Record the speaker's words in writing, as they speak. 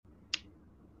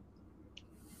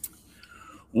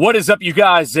What is up, you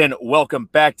guys, and welcome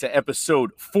back to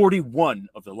episode 41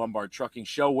 of the Lombard Trucking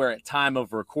Show, where at time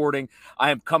of recording,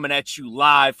 I am coming at you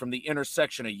live from the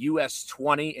intersection of US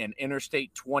 20 and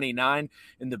Interstate 29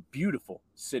 in the beautiful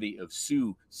city of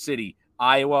Sioux City,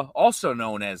 Iowa, also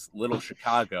known as Little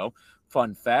Chicago.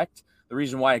 Fun fact, the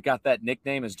reason why I got that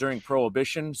nickname is during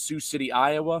Prohibition, Sioux City,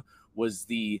 Iowa was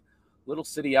the little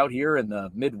city out here in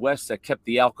the Midwest that kept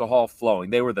the alcohol flowing.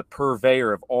 They were the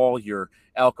purveyor of all your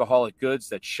alcoholic goods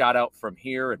that shot out from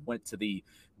here and went to the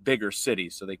bigger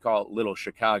cities. So they call it Little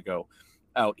Chicago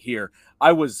out here.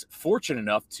 I was fortunate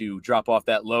enough to drop off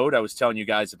that load I was telling you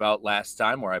guys about last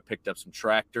time, where I picked up some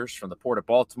tractors from the Port of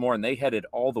Baltimore, and they headed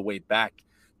all the way back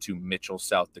to Mitchell,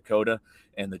 South Dakota.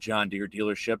 And the John Deere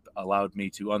dealership allowed me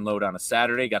to unload on a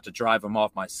Saturday. Got to drive them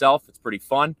off myself. It's pretty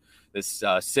fun. This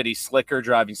city slicker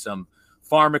driving some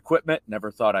farm equipment.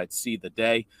 Never thought I'd see the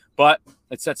day, but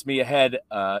it sets me ahead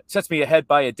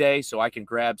by a day, so I can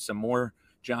grab some more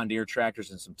John Deere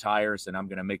tractors and some tires, and I'm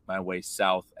going to make my way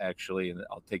south, actually, and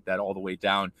I'll take that all the way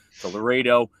down to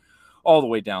Laredo, all the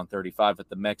way down 35 at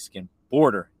the Mexican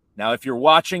border. Now, if you're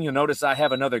watching, you'll notice I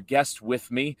have another guest with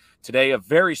me today, a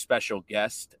very special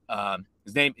guest.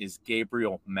 His name is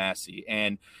Gabriel Massey,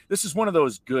 and this is one of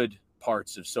those good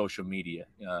parts of social media.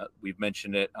 We've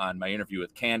mentioned it on my interview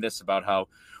with Candace about how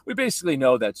we basically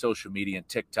know that social media and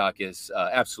TikTok is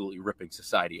absolutely ripping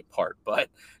society apart. But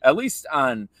at least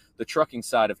on the trucking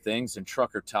side of things and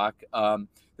trucker talk,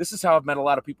 this is how I've met a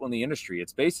lot of people in the industry.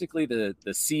 It's basically the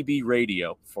CB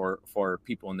radio for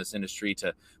people in this industry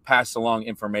to pass along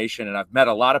information. And I've met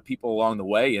a lot of people along the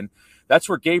way. And that's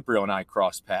where Gabriel and I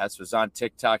crossed paths, was on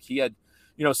TikTok. He had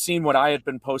seen what I had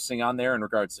been posting on there in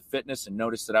regards to fitness and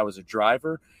noticed that I was a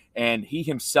driver. And he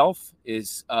himself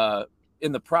is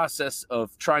in the process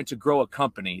of trying to grow a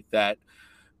company that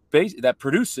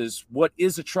produces what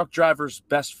is a truck driver's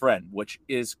best friend, which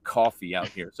is coffee out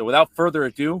here. So without further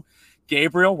ado,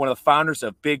 Gabriel, one of the founders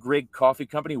of Big Rig Coffee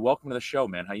Company, welcome to the show,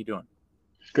 man. How you doing?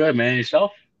 Good, man.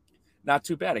 Yourself? Not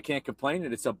too bad. I can't complain.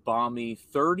 And it's a balmy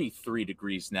 33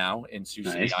 degrees now in Sioux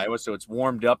City, Iowa. So it's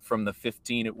warmed up from the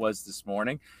 15 it was this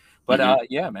morning. But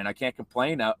yeah, man, I can't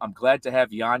complain. I'm glad to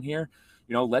have you on here.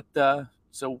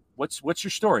 So what's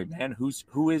your story, man?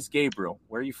 Who is Gabriel?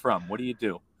 Where are you from? What do you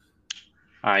do?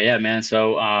 All right, yeah, man.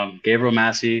 So Gabriel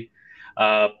Massey.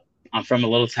 I'm from a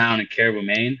little town in Caribou,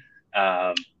 Maine.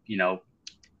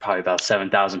 Probably about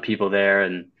 7,000 people there,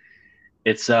 and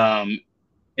it's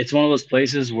one of those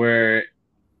places where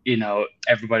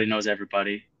everybody knows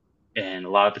everybody, and a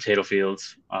lot of potato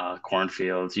fields, corn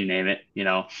fields, you name it.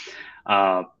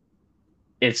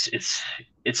 It's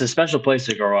a special place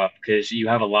to grow up because you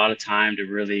have a lot of time to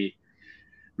really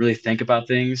think about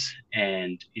things.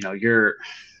 And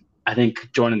I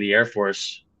think joining the Air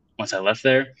Force, once I left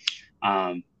there,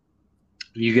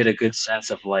 you get a good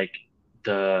sense of like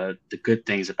the good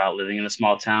things about living in a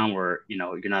small town where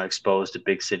you're not exposed to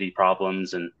big city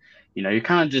problems, and you're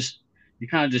kind of just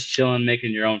chilling,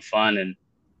 making your own fun. And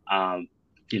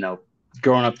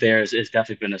growing up there is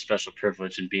definitely been a special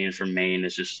privilege, and being from Maine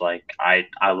is just like I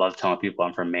love telling people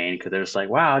I'm from Maine, because they're just like,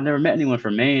 wow, I've never met anyone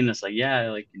from Maine. It's like,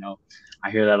 yeah, I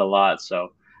hear that a lot.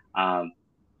 So born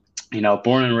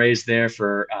and raised there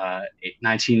for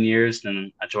 19 years.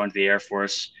 Then I joined the Air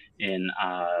Force in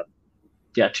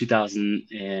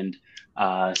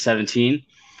 2017,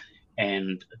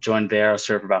 and joined there. I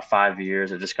served for about 5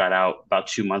 years. I just got out about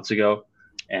 2 months ago.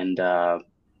 And so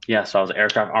I was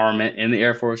aircraft armament in the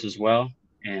Air Force as well.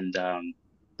 And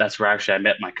that's where actually I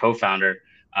met my co-founder,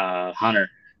 Hunter.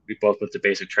 We both went to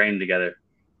basic training together.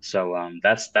 So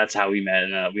that's how we met.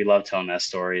 And we love telling that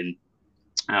story. And,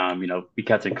 we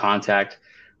kept in contact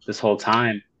this whole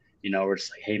time. We're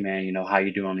just like, hey, man, how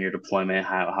you doing on your deployment?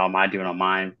 How am I doing on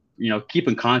mine? Keep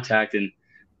in contact. And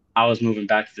I was moving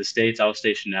back to the States. I was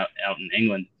stationed out in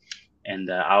England,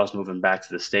 and I was moving back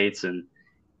to the States. And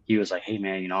he was like, hey,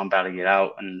 man, I'm about to get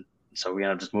out. And so we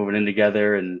ended up just moving in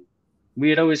together. And we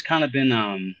had always kind of been,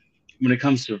 when it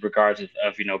comes to regards of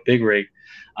Big Rig,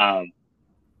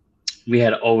 we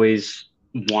had always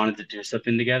wanted to do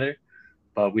something together,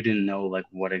 but we didn't know like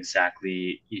what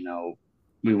exactly,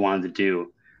 we wanted to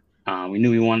do. We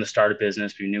knew we wanted to start a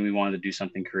business. We knew we wanted to do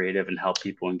something creative and help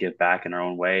people and give back in our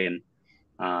own way. And,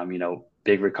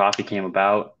 Big Rig Coffee came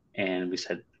about, and we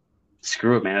said,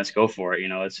 screw it, man, let's go for it.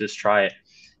 Let's just try it,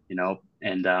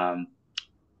 and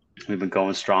we've been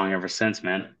going strong ever since,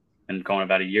 man, and going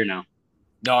about a year now.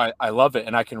 No, I love it,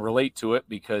 and I can relate to it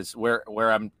because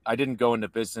I didn't go into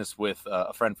business with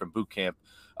a friend from boot camp.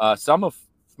 Some of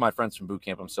my friends from boot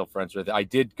camp I'm still friends with. I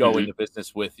did go into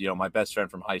business with my best friend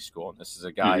from high school, and this is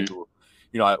a guy who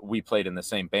we played in the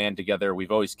same band together.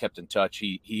 We've always kept in touch.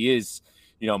 He is,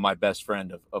 my best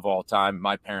friend of all time.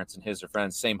 My parents and his are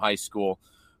friends, same high school.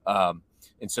 And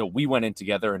so we went in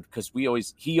together, and because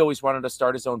he always wanted to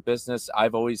start his own business.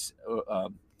 I've always,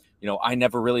 I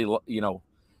never really,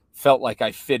 felt like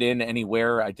I fit in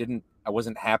anywhere. I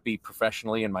wasn't happy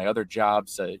professionally in my other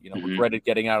jobs, regretted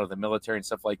getting out of the military and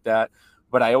stuff like that.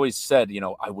 But I always said,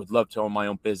 I would love to own my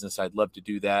own business. I'd love to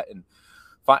do that. And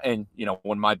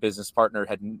when my business partner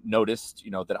had noticed,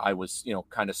 that I was,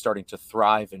 kind of starting to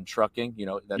thrive in trucking,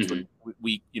 that's when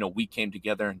we came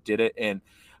together and did it. And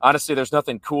honestly, there's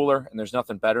nothing cooler and there's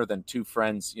nothing better than two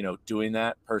friends, doing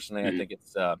that. Personally, I think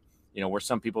it's, where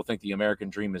some people think the American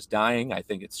dream is dying. I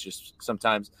think it's just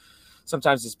sometimes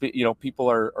it's, people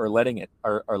are letting it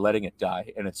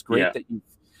die. And it's great that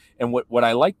and what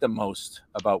I like the most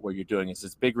about what you're doing is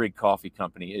this Big Rig Coffee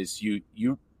Company is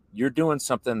you're doing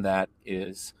something that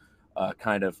is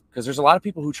kind of, because there's a lot of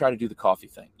people who try to do the coffee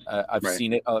thing. I've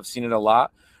seen it a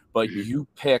lot, but you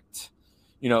picked,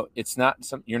 it's not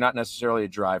you're not necessarily a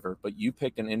driver, but you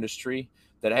picked an industry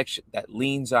that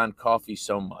leans on coffee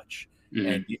so much.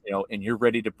 And, and you're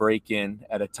ready to break in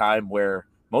at a time where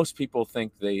most people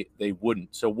think they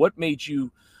wouldn't. So what made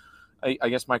you, I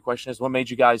guess my question is, what made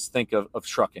you guys think of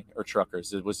trucking or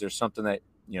truckers? Was there something that,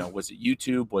 was it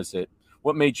YouTube?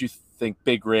 What made you think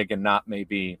Big Rig and not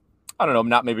maybe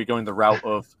going the route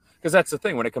of, because that's the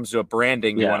thing when it comes to a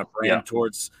branding, you want to brand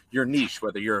towards your niche,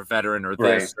 whether you're a veteran or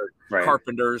this or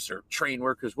carpenters or train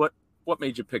workers. What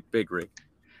made you pick Big Rig?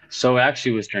 So it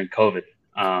actually was during COVID.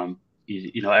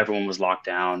 Everyone was locked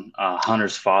down.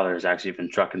 Hunter's father has actually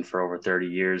been trucking for over 30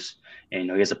 years. And,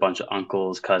 he has a bunch of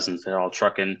uncles, cousins, they're all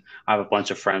trucking. I have a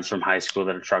bunch of friends from high school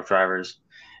that are truck drivers.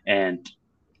 And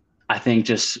I think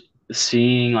just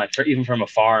seeing, like, even from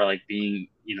afar, like being,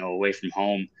 away from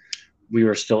home, we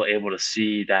were still able to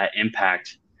see that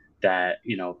impact that,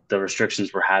 the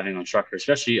restrictions were having on truckers,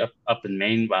 especially up in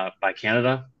Maine by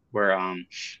Canada, where,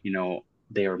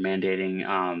 they were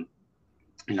mandating,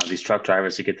 these truck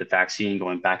drivers to get the vaccine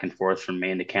going back and forth from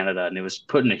Maine to Canada. And it was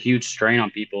putting a huge strain on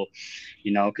people,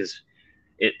 because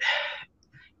if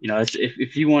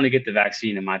you want to get the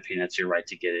vaccine, in my opinion, that's your right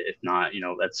to get it. If not, it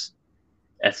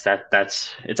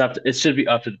should be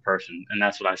up to the person. And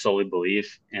that's what I solely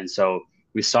believe. And so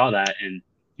we saw that, and,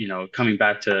 coming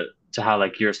back to how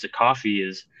like yours to coffee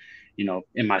is,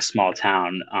 in my small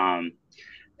town,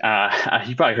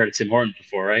 you probably heard of Tim Hortons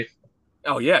before, right?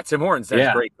 Oh yeah. Tim Hortons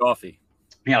has great coffee.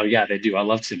 Yeah, they do. I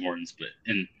love Tim Hortons,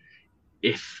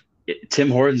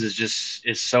 Tim Hortons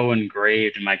is so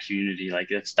engraved in my community. Like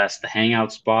that's the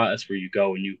hangout spot. That's where you go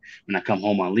when I come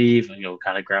home on leave, and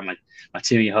kind of grab my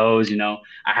Timmy Hose. I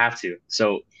have to.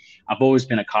 So I've always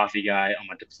been a coffee guy on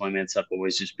my deployments. I've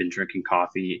always just been drinking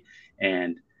coffee,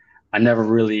 and I never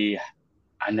really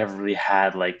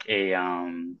had like a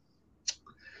I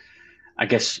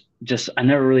guess just I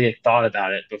never really thought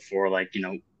about it before, like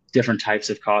different types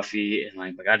of coffee, and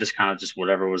like I just kind of just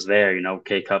whatever was there,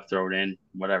 K-cup, throw it in,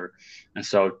 whatever. And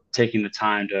so taking the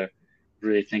time to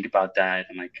really think about that,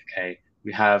 I'm like, okay,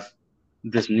 we have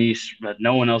this niche that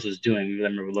no one else is doing. We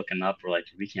remember looking up, we're like,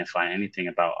 we can't find anything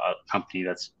about a company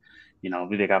that's,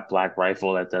 they got Black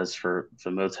Rifle that does for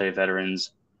military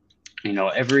veterans.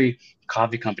 Every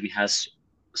coffee company has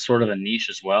sort of a niche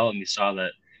as well, and we saw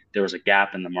that there was a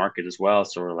gap in the market as well.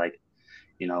 So we're like,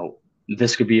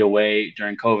 this could be a way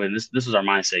during COVID. And this was our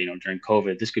mindset, during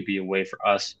COVID, this could be a way for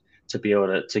us to be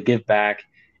able to give back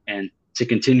and to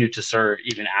continue to serve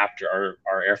even after our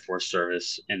Air Force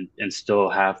service, and still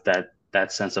have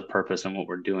that sense of purpose in what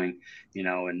we're doing,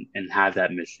 and have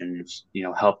that mission,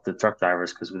 help the truck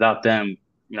drivers. Because without them,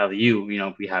 we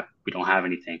don't have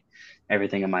anything.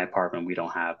 Everything in my apartment, we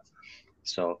don't have.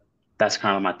 So that's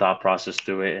kind of my thought process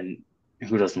through it. And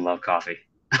who doesn't love coffee?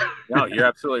 No, you're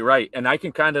absolutely right. And I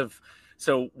can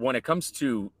so when it comes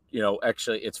to,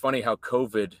 actually, it's funny how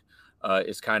COVID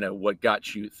is kind of what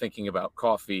got you thinking about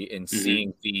coffee and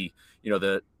seeing the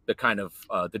kind of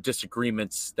the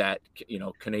disagreements that,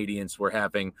 Canadians were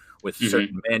having with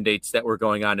certain mandates that were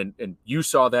going on. And you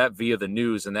saw that via the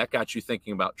news, and that got you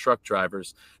thinking about truck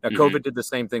drivers. Now, COVID did the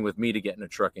same thing with me to get into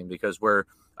trucking, because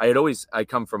I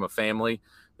come from a family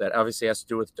that obviously has to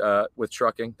do with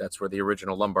trucking. That's where the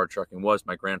original lumbar trucking was.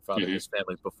 My grandfather, his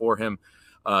family before him.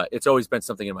 It's always been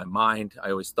something in my mind. I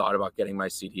always thought about getting my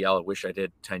CDL. I wish I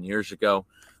did 10 years ago.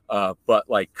 But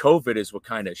like COVID is what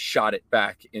kind of shot it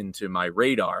back into my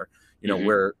radar,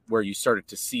 where you started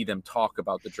to see them talk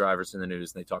about the drivers in the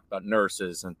news, and they talk about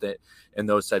nurses and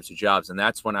those types of jobs. And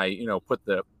that's when I, put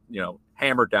the,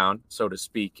 hammer down, so to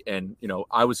speak. And,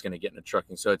 I was going to get into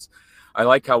trucking. So I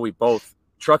like how we both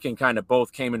trucking kind of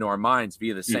both came into our minds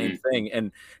via the same thing.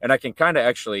 And I can kind of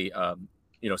actually,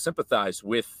 sympathize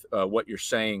with what you're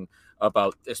saying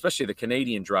about especially the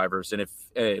Canadian drivers. And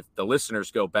if the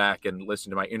listeners go back and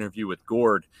listen to my interview with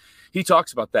Gord, he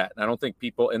talks about that. And I don't think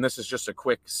people, and this is just a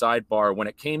quick sidebar, when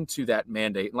it came to that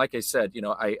mandate, and like I said,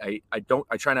 I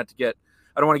try not to get,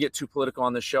 I don't want to get too political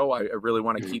on the show. I really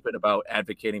want to keep it about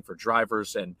advocating for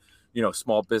drivers and,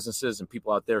 small businesses and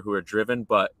people out there who are driven.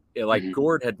 But like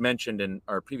Gord had mentioned in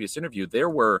our previous interview, there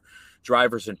were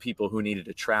drivers and people who needed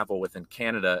to travel within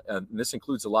Canada. And this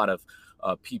includes a lot of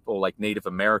people like Native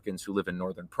Americans who live in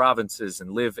northern provinces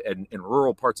and live in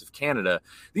rural parts of Canada.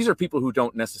 These are people who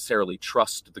don't necessarily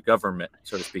trust the government,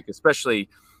 so to speak, especially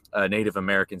Native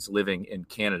Americans living in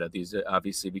Canada. These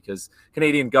obviously because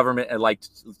Canadian government like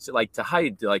to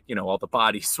hide all the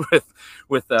bodies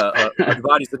with the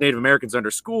bodies of Native Americans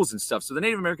under schools and stuff. So the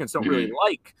Native Americans don't really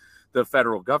like the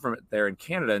federal government there in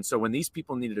Canada. And so when these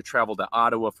people needed to travel to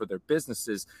Ottawa for their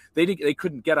businesses, they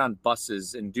couldn't get on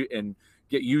buses and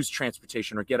use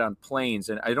transportation or get on planes.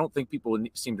 And I don't think people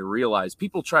seem to realize,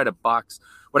 people try to box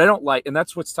what I don't like. And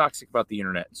that's what's toxic about the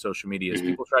internet and social media is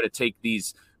people try to take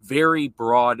these very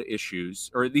broad issues,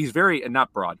 or these very,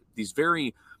 not broad, these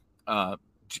very,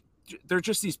 they're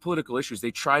just these political issues.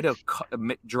 They try to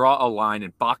draw a line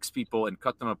and box people and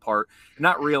cut them apart, and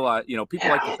not realize, people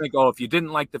like to think, oh, if you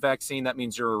didn't like the vaccine, that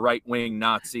means you're a right-wing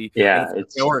Nazi. Yeah.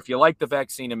 Or if you like the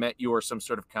vaccine, it meant you were some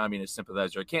sort of communist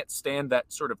sympathizer. I can't stand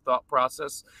that sort of thought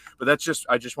process, but I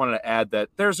just wanted to add that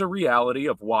there's a reality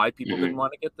of why people didn't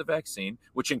want to get the vaccine,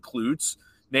 which includes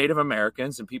Native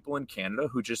Americans and people in Canada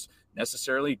who just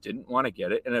necessarily didn't want to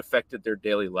get it, and it affected their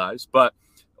daily lives. But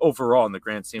overall, in the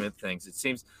grand scheme of things, it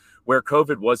seems where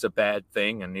COVID was a bad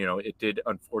thing, and it did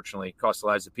unfortunately cost the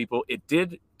lives of people, it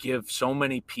did give so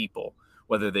many people,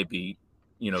 whether they be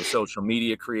social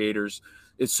media creators,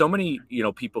 it's so many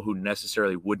people who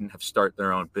necessarily wouldn't have started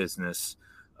their own business.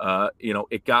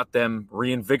 It got them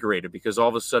reinvigorated because all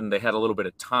of a sudden they had a little bit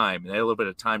of time, and they had a little bit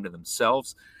of time to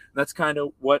themselves. And that's kind of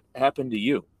what happened to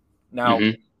you. Now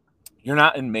you're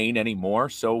not in Maine anymore,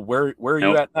 so where are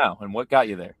you at now, and what got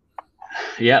you there?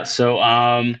 Yeah. So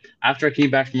after I came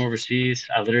back from overseas,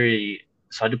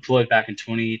 I deployed back in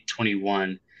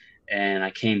 2021, and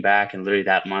I came back, and literally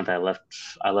that month I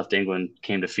left England,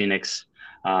 came to Phoenix,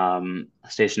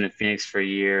 stationed in Phoenix for a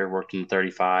year, worked in the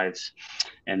 35s.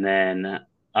 And then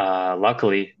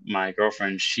luckily my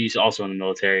girlfriend, she's also in the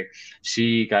military.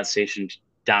 She got stationed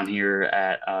down here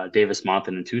at Davis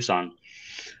Mountain in Tucson.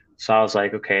 So I was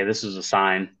like, okay, this is a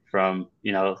sign from,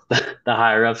 the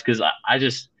higher ups. Cause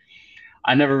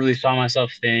I never really saw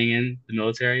myself staying in the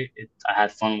military. I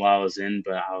had fun while I was in,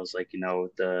 but I was like,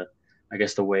 I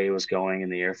guess the way it was going in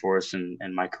the Air Force and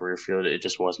my career field, it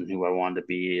just wasn't who I wanted to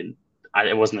be. And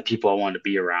it wasn't the people I wanted to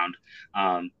be around.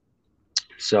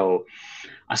 So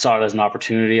I saw it as an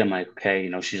opportunity. I'm like, okay,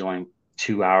 she's only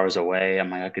 2 hours away.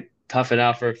 I'm like, I could tough it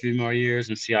out for a few more years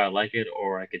and see how I like it,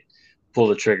 or I could pull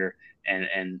the trigger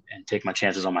and take my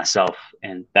chances on myself.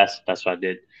 And that's what I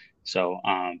did. So,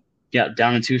 yeah,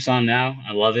 down in Tucson now.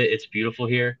 I love it. It's beautiful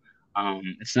here.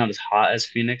 It's not as hot as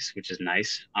Phoenix, which is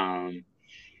nice. I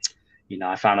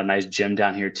found a nice gym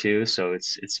down here too. So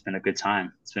it's been a good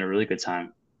time. It's been a really good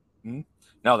time.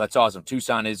 No, that's awesome.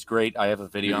 Tucson is great. I have a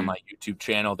video on my YouTube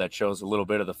channel that shows a little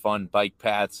bit of the fun bike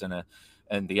paths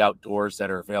and the outdoors that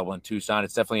are available in Tucson.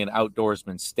 It's definitely an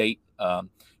outdoorsman state.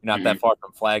 Not that far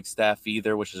from Flagstaff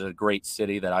either, which is a great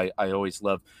city that I always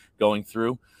love going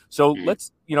through. So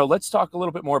let's talk a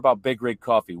little bit more about Big Rig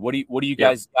Coffee. What do you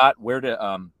guys got?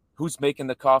 Who's making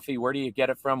the coffee? Where do you get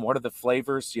it from? What are the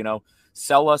flavors?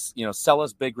 Sell us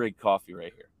Big Rig Coffee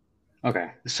right here.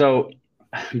 Okay. So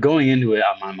going into it,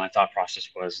 my thought process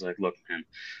was like, look, man,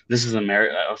 this is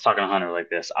America. I was talking to Hunter like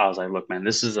this. I was like, look, man,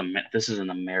 this is an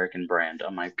American brand.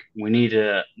 I'm like, we need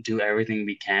to do everything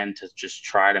we can to just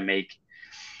try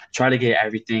to get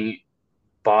everything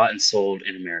bought and sold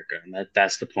in America. And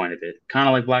that's the point of it. Kind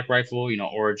of like Black Rifle,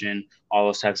 Origin, all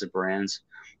those types of brands.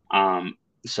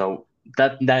 So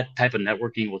that type of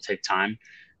networking will take time,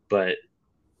 but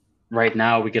right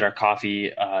now we get our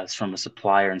coffee it's from a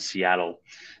supplier in Seattle.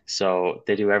 So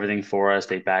they do everything for us.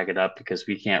 They bag it up because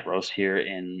we can't roast here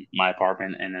in my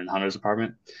apartment and in Hunter's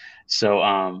apartment.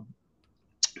 So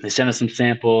they sent us some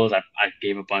samples. I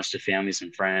gave a bunch to families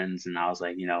and friends, and I was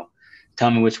like,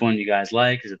 tell me which one you guys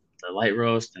like. Is it the light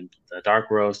roast and the dark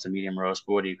roast, the medium roast?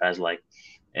 What do you guys like?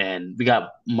 And we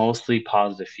got mostly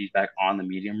positive feedback on the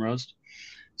medium roast.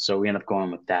 So we end up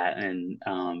going with that. And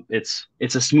it's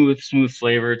a smooth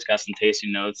flavor. It's got some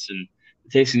tasty notes, and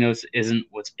tasting notes isn't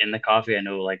what's in the coffee. I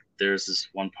know like there's this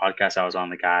one podcast I was on,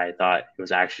 the guy thought it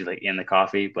was actually like in the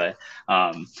coffee, but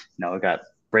it got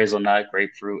hazelnut,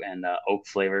 grapefruit, and oak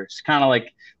flavor. It's kind of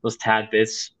like those tad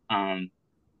bits.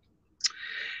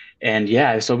 And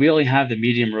yeah, so we only have the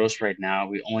medium roast right now.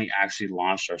 We only actually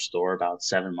launched our store about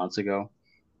 7 months ago,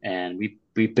 and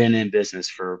we've been in business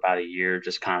for about a year,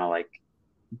 just kind of like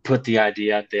put the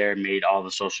idea out there, made all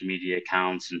the social media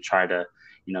accounts, and try to,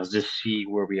 just see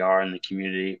where we are in the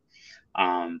community.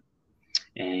 And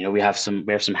we have some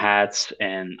hats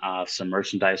and some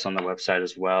merchandise on the website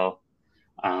as well.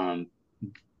 Um,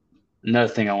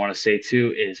 Another thing I want to say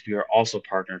too is we are also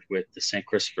partnered with the St.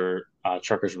 Christopher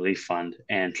Truckers Relief Fund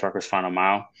and Truckers Final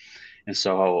Mile. And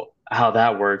so how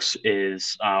that works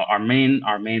is our main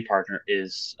partner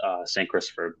is St.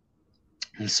 Christopher.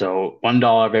 And so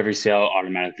 $1 of every sale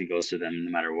automatically goes to them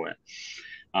no matter what.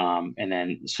 And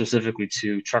then specifically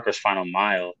to Truckers Final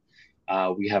Mile,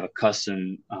 we have a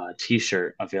custom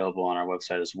T-shirt available on our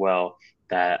website as well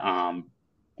that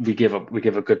we give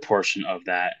a good portion of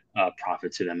that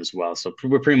profit to them as well. So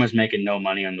we're pretty much making no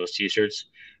money on those T-shirts.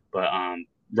 But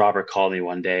Robert called me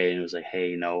one day and was like,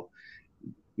 "Hey,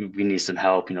 we need some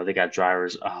help. They got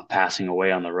drivers passing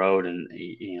away on the road, and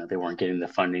they weren't getting the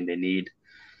funding they need."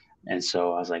 And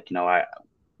so I was like,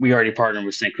 we already partnered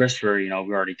with St. Christopher.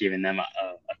 We're already giving them a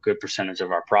good percentage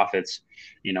of our profits.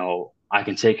 I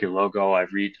can take your logo. I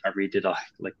redid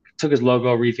took his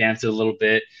logo, revamped it a little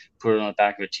bit, put it on the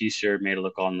back of a T-shirt, made it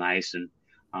look all nice, and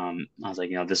I was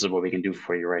like, this is what we can do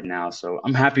for you right now. So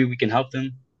I'm happy we can help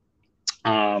them.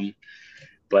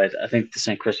 But I think the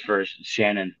St. Christopher,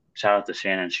 Shannon, shout out to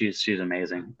Shannon. She's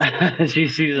amazing.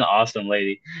 she's an awesome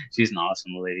lady. She's an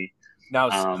awesome lady.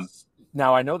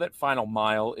 Now I know that Final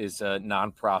Mile is a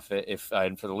nonprofit.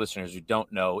 And for the listeners who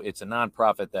don't know, it's a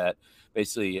nonprofit that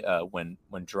basically, when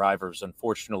drivers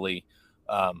unfortunately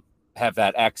have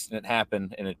that accident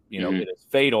happen and it is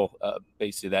fatal,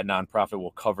 basically that nonprofit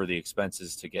will cover the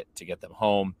expenses to get them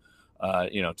home,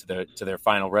 to their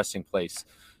final resting place.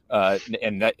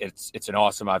 And that it's an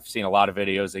awesome. I've seen a lot of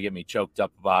videos. They get me choked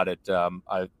up about it.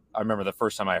 I remember the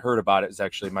first time I heard about it was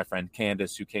actually my friend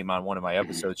Candace, who came on one of my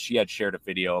episodes. She had shared a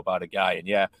video about a guy, and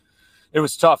yeah, it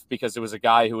was tough because it was a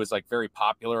guy who was like very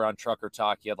popular on Trucker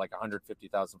Talk. He had like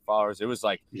 150,000 followers. It was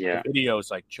like, the videos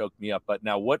like choked me up. But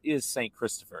now, what is St.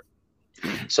 Christopher?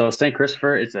 So St.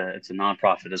 Christopher, it's a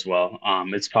nonprofit as well.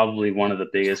 It's probably one of the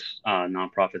biggest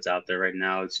nonprofits out there right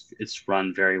now. It's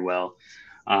run very well.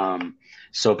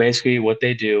 So basically, what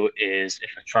they do is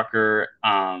if a trucker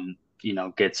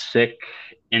gets sick,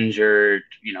 injured,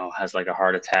 has like a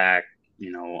heart attack,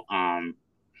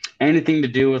 anything to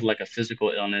do with like a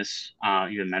physical illness,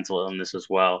 even mental illness as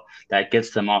well, that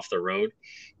gets them off the road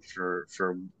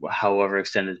for however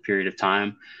extended period of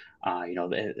time.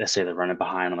 Let's say they're running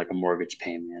behind on like a mortgage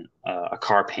payment, a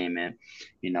car payment,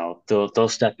 they'll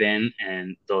step in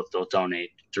and they'll donate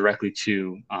directly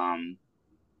to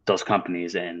those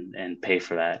companies and pay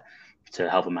for that to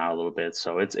help them out a little bit.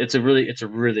 So it's a really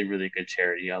good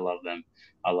charity. I love them.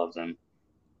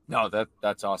 No,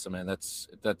 that's awesome, man. That's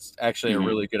actually a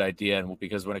really good idea. And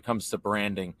because when it comes to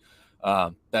branding,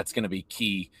 that's going to be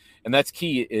key. And that's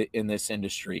key in this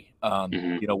industry.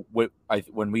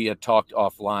 When we had talked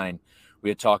offline, we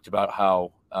had talked about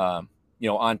how,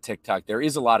 on TikTok, there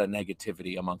is a lot of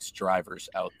negativity amongst drivers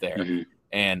out there.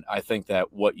 And I think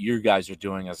that what you guys are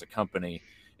doing as a company,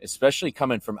 especially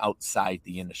coming from outside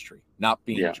the industry, not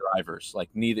being drivers, like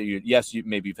maybe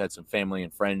you've had some family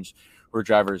and friends who are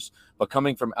drivers, but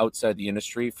coming from outside the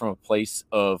industry, from a place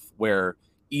of where,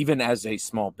 even as a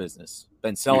small business,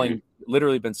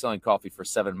 literally been selling coffee for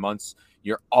 7 months,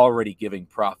 you're already giving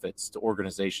profits to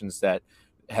organizations that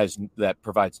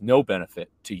provides no benefit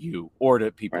to you or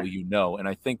to people And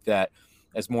I think that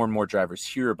as more and more drivers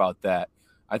hear about that,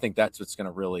 I think that's what's going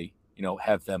to really,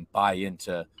 have them buy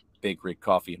into Big Rig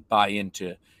Coffee and buy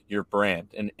into your brand.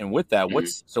 And with that,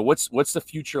 what's the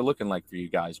future looking like for you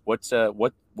guys? What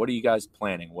are you guys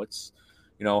planning? What's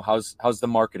how's the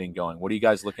marketing going? What are you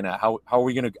guys looking at? How are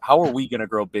we gonna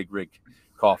grow Big Rig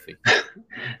Coffee?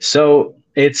 So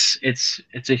it's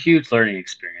a huge learning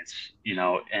experience,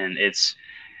 and it's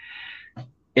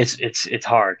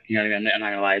hard. I'm not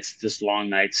gonna lie. It's just long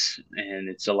nights and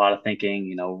it's a lot of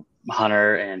thinking.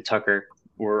 Hunter and Tucker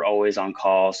were always on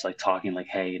calls, like talking, like,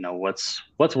 hey, what's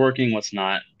working, what's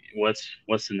not,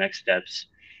 what's the next steps.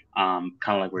 Kind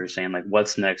of like we were saying, like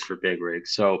what's next for Big Rig.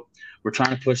 So we're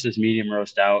trying to push this medium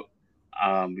roast out.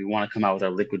 We want to come out with our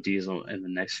liquid diesel in the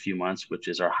next few months, which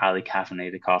is our highly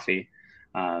caffeinated coffee.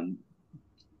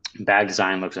 Bag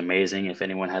design looks amazing. If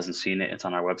anyone hasn't seen it, it's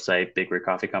on our website,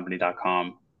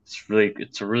 bigrigcoffeecompany.com.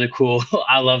 it's a really cool.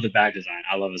 I love the bag design.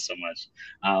 I love it so much.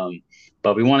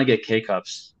 But we want to get K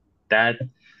cups. That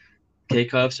K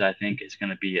cups, I think, is going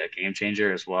to be a game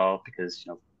changer as well, because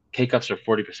K cups are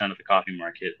 40% of the coffee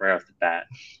market right off the bat,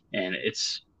 and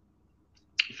it's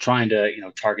trying to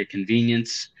target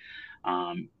convenience,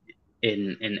 um,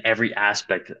 in every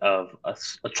aspect of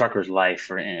a trucker's life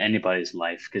or in anybody's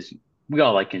life, because we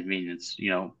all like convenience.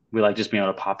 We like just being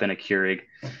able to pop in a Keurig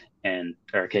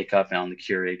or a K cup and on the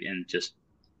Keurig and just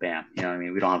bam. You know what I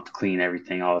mean? We don't have to clean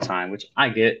everything all the time, which I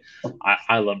get.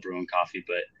 I love brewing coffee,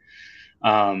 but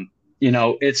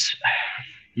it's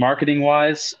marketing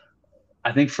wise.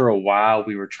 I think for a while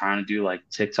we were trying to do like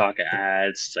TikTok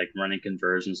ads, like running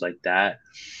conversions like that.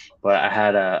 But I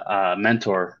had a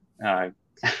mentor.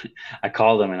 I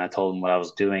called him and I told him what I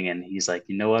was doing, and he's like,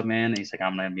 "You know what, man?" He's like,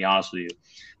 "I'm gonna be honest with you.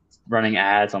 Running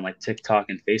ads on like TikTok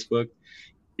and Facebook,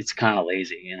 it's kind of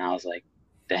lazy." And I was like,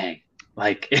 "Dang."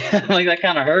 Like, like that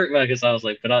kind of hurt, because I was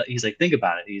like, he's like, think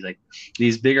about it. He's like,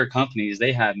 these bigger companies,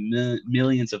 they have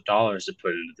millions of dollars to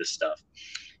put into this stuff,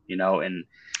 and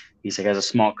he's like, as a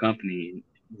small company,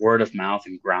 word of mouth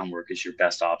and groundwork is your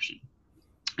best option.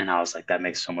 And I was like, that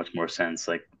makes so much more sense.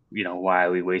 Like, why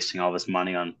are we wasting all this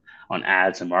money on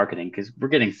ads and marketing? Because we're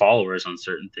getting followers on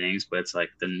certain things, but it's like,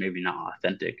 then maybe not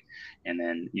authentic. And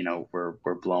then,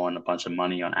 we're blowing a bunch of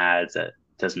money on ads that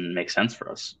doesn't make sense for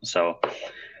us. So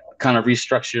kind of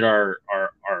restructured our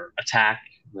attack.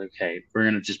 Like, hey, we're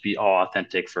going to just be all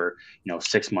authentic for,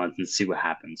 6 months and see what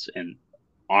happens. And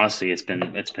honestly, it's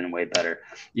been way better.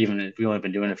 Even if we've only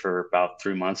been doing it for about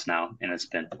 3 months now, and it's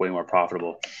been way more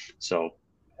profitable. So,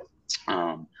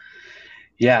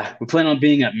 we plan on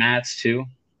being at Matt's too.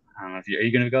 I don't know are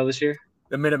you going to go this year?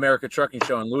 The Mid-America Trucking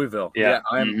Show in Louisville. Yeah,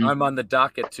 I'm on the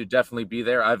docket to definitely be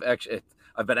there.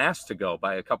 I've been asked to go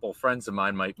by a couple of friends of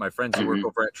mine. My friends who work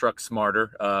over at Truck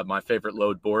Smarter, my favorite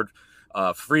load board,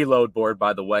 free load board,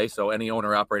 by the way. So any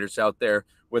owner operators out there,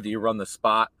 whether you run the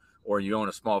spot or you own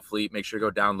a small fleet, make sure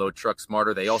to go download Truck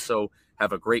Smarter. They also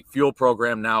have a great fuel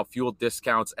program now, fuel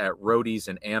discounts at Roadies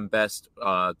and Ambest.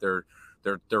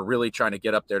 They're really trying to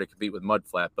get up there to compete with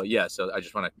Mudflat. But yeah, so I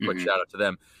just want a quick shout out to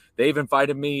them. They've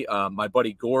invited me. My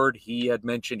buddy Gord, he had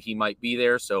mentioned he might be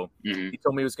there, so he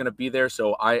told me he was going to be there.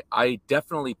 So I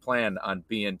definitely plan on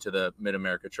being to the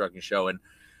Mid-America Trucking Show. And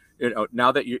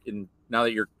now that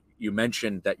you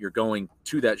mentioned that you're going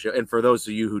to that show, and for those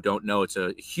of you who don't know, it's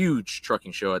a huge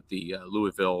trucking show at the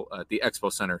Louisville, at the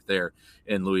Expo Center there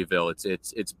in Louisville.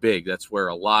 It's big. That's where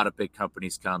a lot of big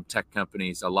companies come, tech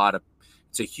companies.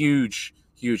 It's a huge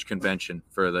convention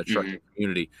for the trucking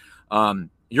community.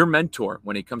 Your mentor,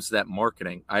 when it comes to that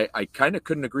marketing, I kind of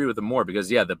couldn't agree with him more, because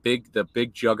the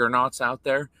big juggernauts out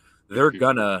there, they're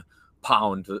gonna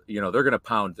pound,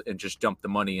 and just dump the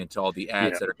money into all the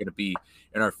ads that are going to be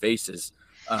in our faces.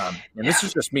 This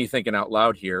is just me thinking out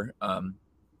loud here,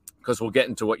 because we'll get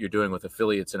into what you're doing with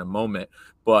affiliates in a moment.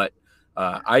 But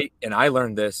I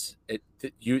learned this.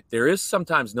 There is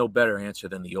sometimes no better answer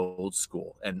than the old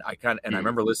school. And I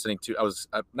remember listening to,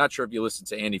 I'm not sure if you listened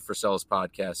to Andy Frisella's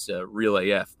podcast, Real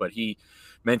AF, but he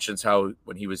mentions how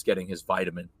when he was getting his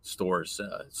vitamin stores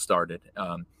started,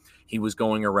 he was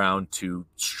going around to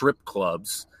strip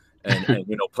clubs and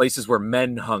places where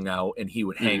men hung out, and he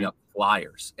would hang up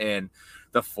flyers. And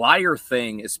the flyer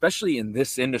thing, especially in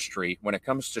this industry, when it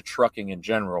comes to trucking in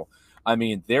general, I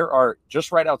mean, there are,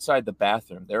 just right outside the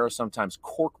bathroom, there are sometimes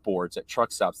cork boards at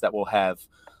truck stops that will have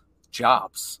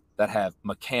jobs, that have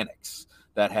mechanics,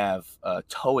 that have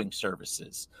towing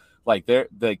services. Like there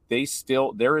is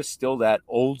still that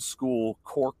old school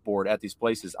cork board at these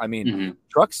places. I mean,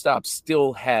 truck stops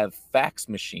still have fax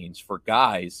machines for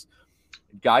guys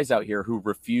out here who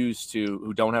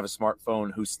don't have a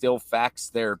smartphone, who still fax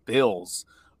their bills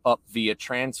up via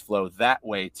TransFlow that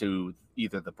way to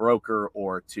either the broker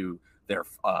or to their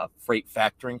freight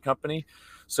factoring company.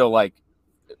 So like,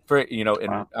 and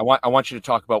I want you to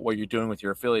talk about what you're doing with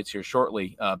your affiliates here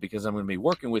shortly, because I'm going to be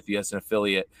working with you as an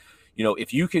affiliate.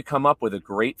 If you could come up with a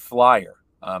great flyer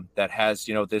that has,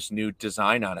 this new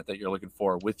design on it that you're looking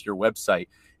for with your website,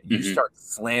 and you start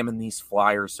slamming these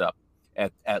flyers up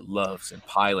at Love's and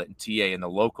Pilot and TA and the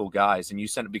local guys, and you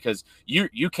send it, because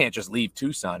you can't just leave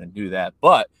Tucson and do that,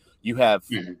 but you have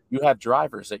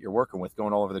drivers that you're working with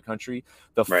going all over the country.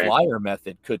 The flyer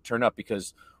method could turn up,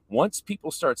 because once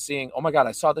people start seeing, oh my God,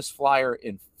 I saw this flyer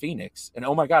in Phoenix, and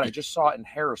oh my God, I just saw it in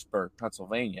Harrisburg,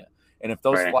 Pennsylvania. And if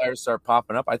those flyers start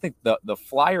popping up, I think the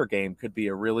flyer game could be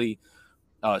a really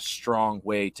strong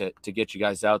way to get you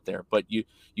guys out there. But you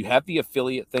have the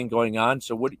affiliate thing going on.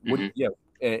 So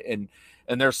and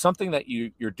And there's something that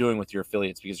you're doing with your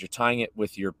affiliates because you're tying it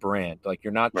with your brand. Like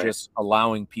you're not just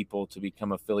allowing people to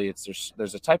become affiliates.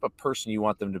 There's a type of person you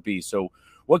want them to be. So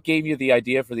what gave you the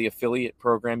idea for the affiliate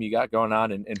program you got going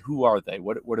on, and who are they?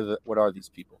 What are these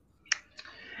people?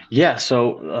 Yeah,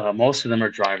 so most of them are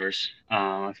drivers.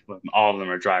 All of them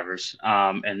are drivers,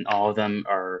 and all of them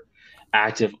are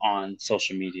active on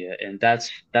social media, and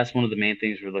that's one of the main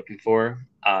things we're looking for.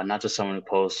 Not just someone who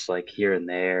posts like here and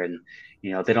there, and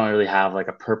they don't really have like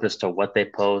a purpose to what they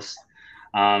post.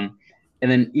 Um, and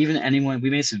then even anyone,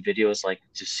 we made some videos like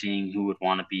just seeing who would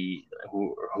want to be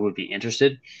who would be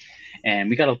interested, and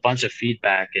we got a bunch of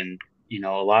feedback. And a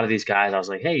lot of these guys, I was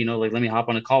like, hey, like let me hop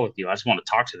on a call with you. I just want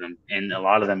to talk to them. And a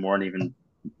lot of them weren't even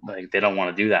like, they don't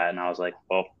want to do that. And I was like,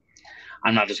 well,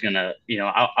 I'm not just gonna,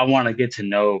 I want to get to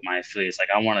know my affiliates. Like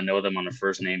I want to know them on a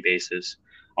first name basis.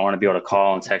 I want to be able to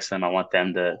call and text them. I want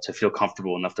them to feel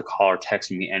comfortable enough to call or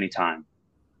text me anytime.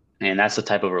 And that's the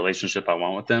type of relationship I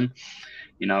want with them,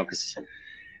 because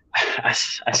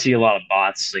I see a lot of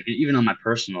bots, like even on my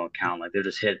personal account, like they're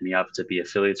just hitting me up to be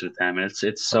affiliates with them. And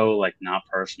it's so like not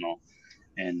personal.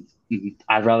 And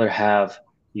I'd rather have,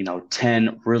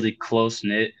 10 really close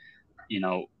knit,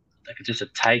 like just a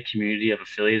tight community of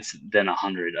affiliates than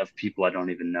 100 of people I don't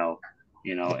even know,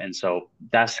 and so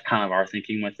that's kind of our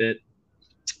thinking with it.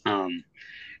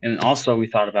 And also we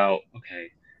thought about,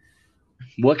 okay,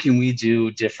 what can we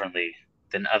do differently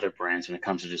than other brands when it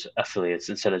comes to just affiliates,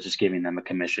 instead of just giving them a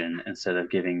commission, instead of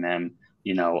giving them,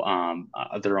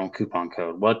 their own coupon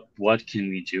code? What can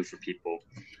we do for people?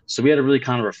 So we had to really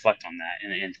kind of reflect on that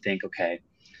and think, okay,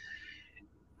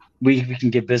 we can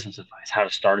give business advice, how to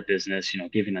start a business,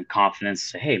 giving them confidence,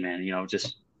 say, hey man,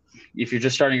 just if you're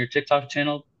just starting your TikTok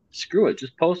channel, screw it,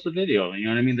 just post a video. You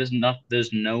know what I mean?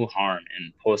 There's no harm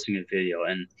in posting a video,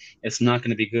 and it's not going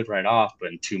to be good right off,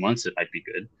 but in 2 months it might be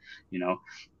good. you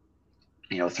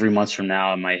know 3 months from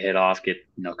now it might hit off, get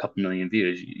a couple million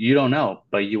views. You don't know,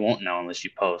 but you won't know unless you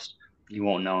post. You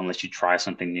won't know unless you try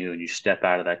something new and you step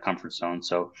out of that comfort zone.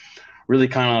 So really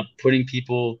kind of putting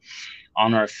people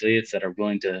on our affiliates that are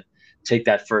willing to take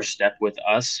that first step with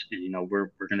us, and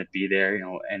we're going to be there.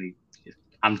 And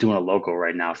I'm doing a logo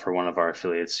right now for one of our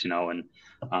affiliates,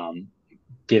 and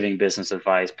giving business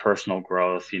advice, personal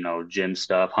growth, gym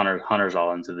stuff. Hunter's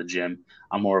all into the gym.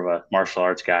 I'm more of a martial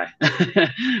arts guy.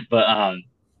 But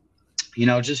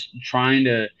just trying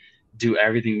to do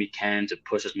everything we can to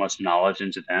push as much knowledge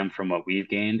into them from what we've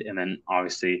gained, and then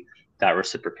obviously that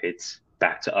reciprocates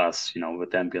back to us,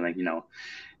 with them being like,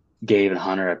 Gabe and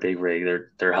Hunter at Big Rig,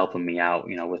 they're helping me out,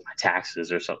 with my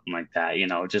taxes or something like that.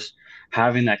 Just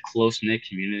having that close knit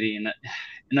community,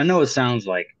 and I know it sounds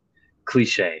like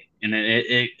cliche, and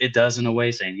it does in a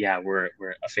way, saying, yeah, we're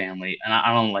a family, and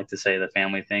I don't like to say the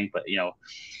family thing, but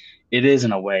it is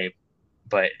in a way.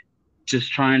 But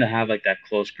just trying to have like that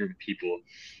close group of people,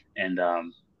 and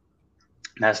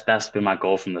that's been my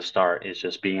goal from the start, is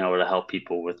just being able to help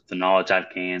people with the knowledge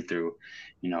I've gained through,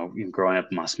 growing up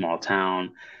in my small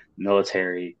town,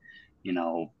 military,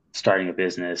 starting a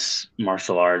business,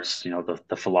 martial arts.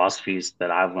 The philosophies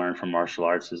that I've learned from martial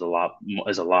arts is a lot,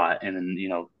 and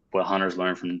then what Hunter's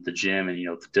learned from the gym, and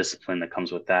the discipline that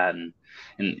comes with that, and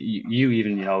you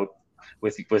even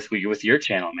with your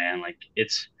channel, man. Like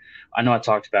I know I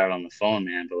talked about it on the phone,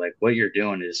 man, but like what you're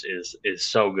doing is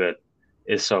so good.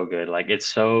 It's so good. Like it's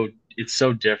so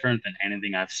different than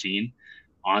anything I've seen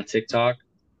on TikTok.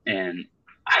 And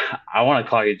I want to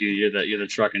call you, dude. You're the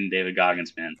trucking David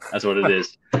Goggins, man. That's what it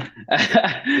is.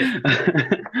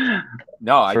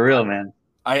 No, for real, man.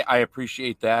 I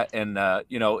appreciate that. And,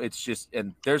 it's just,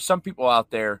 and there's some people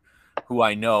out there who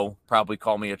I know probably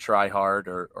call me a try hard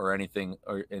or anything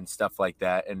and stuff like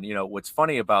that. And, what's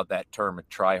funny about that term,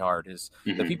 try hard, is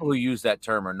the people who use that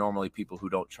term are normally people who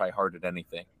don't try hard at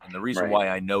anything. And the reason why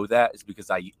I know that is because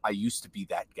I used to be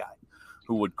that guy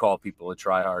who would call people a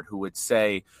try hard, who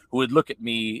would look at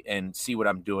me and see what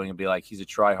I'm doing and be like, he's a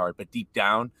try hard. But deep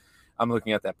down, I'm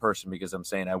looking at that person because I'm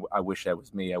saying, I wish that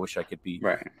was me. I wish I could be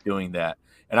doing that.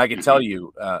 And I can tell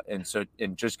you, and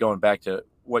just going back to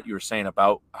what you were saying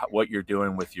about what you're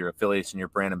doing with your affiliates and your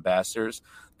brand ambassadors,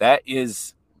 that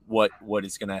is what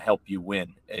is going to help you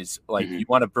win. Is like, you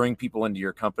want to bring people into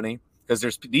your company, because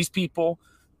there's these people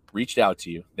reached out to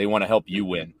you. They want to help you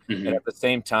win. And at the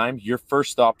same time, your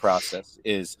first thought process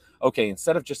is, okay,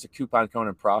 instead of just a coupon code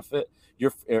and profit,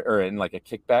 or in like a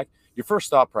kickback, your first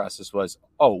thought process was,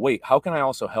 oh, wait, how can I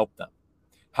also help them?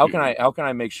 How can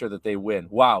I make sure that they win?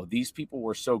 Wow, these people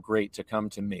were so great to come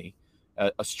to me,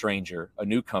 a stranger, a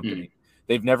new company.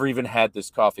 They've never even had this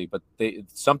coffee, but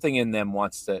something in them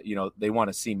wants to, they want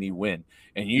to see me win.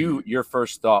 And your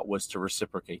first thought was to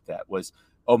reciprocate that, was,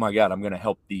 oh my God, I'm going to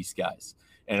help these guys.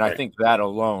 And I think that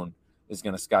alone is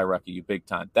going to skyrocket you big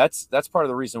time. That's part of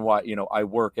the reason why, I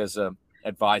work as a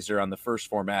advisor on the First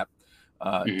Form app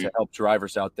to help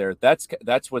drivers out there.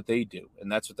 That's what they do.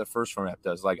 And that's what the First Form app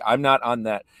does. Like, I'm not on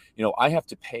that, I have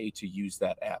to pay to use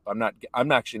that app.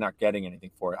 I'm actually not getting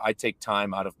anything for it. I take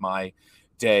time out of my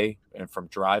day and from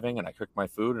driving, and I cook my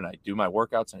food and I do my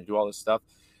workouts and I do all this stuff.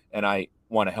 And I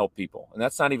want to help people. And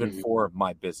that's not even for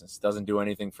my business. It doesn't do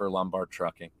anything for Lombard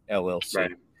Trucking LLC.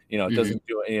 Right. It doesn't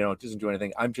do it doesn't do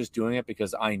anything. I'm just doing it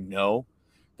because I know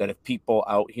that if people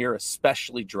out here,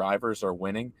 especially drivers, are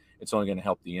winning, it's only going to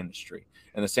help the industry.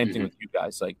 And the same thing with you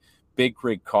guys. Like, Big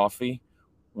Rig Coffee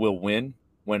will win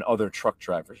when other truck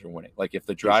drivers are winning. Like, if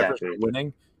the drivers are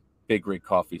winning, Big Rig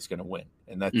Coffee is going to win.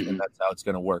 And that's how it's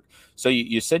going to work. So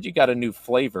you said you got a new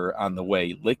flavor on the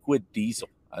way, liquid diesel.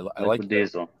 I like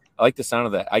diesel. I like the sound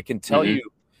of that. I can tell you,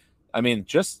 I mean,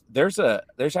 there's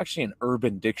actually an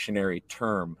Urban Dictionary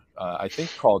term, I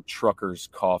think, called trucker's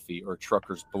coffee or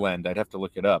trucker's blend. I'd have to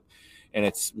look it up. And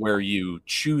it's where you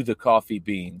chew the coffee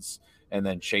beans and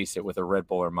then chase it with a Red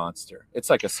Bull or Monster. It's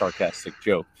like a sarcastic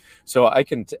joke. So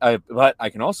but I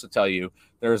can also tell you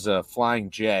there's a Flying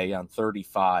J on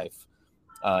 35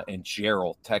 in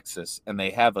Gerald, Texas, and they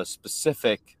have a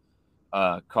specific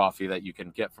coffee that you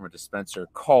can get from a dispenser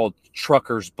called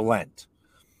Trucker's Blend.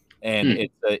 And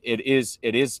it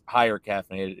is higher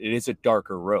caffeinated. It is a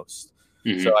darker roast.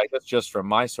 So I guess just from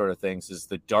my sort of things is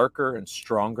the darker and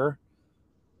stronger.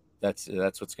 That's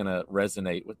what's going to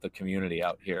resonate with the community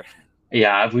out here.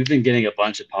 Yeah, we've been getting a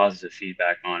bunch of positive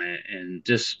feedback on it, and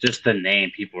just the name,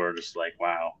 people are just like,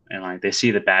 wow. And like, they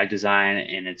see the bag design,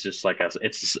 and it's just like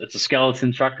it's a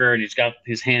skeleton trucker, and he's got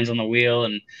his hands on the wheel,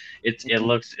 and it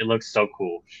looks so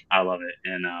cool. I love it,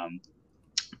 and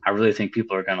I really think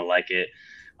people are gonna like it.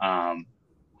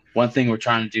 One thing we're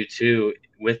trying to do too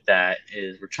with that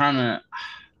is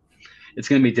it's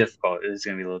going to be difficult. It's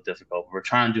going to be a little difficult. We're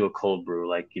trying to do a cold brew,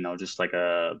 like, just like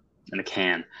in a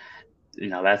can.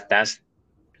 That's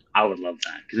I would love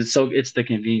that, because it's the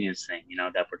convenience thing,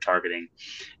 that we're targeting.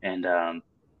 And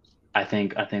I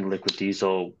think liquid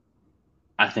diesel,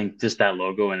 I think just that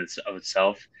logo of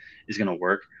itself is going to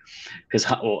work, because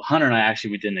Hunter and I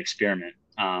we did an experiment.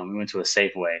 We went to a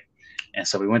Safeway, and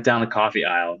so we went down the coffee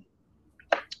aisle,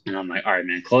 and I'm like, all right,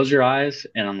 man, close your eyes.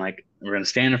 And I'm like, we're going to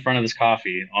stand in front of this coffee.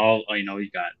 You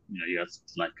got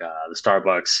like the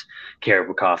Starbucks,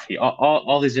 Caribou coffee,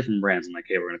 all these different brands. I'm like,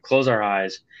 hey, we're going to close our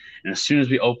eyes. And as soon as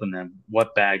we open them,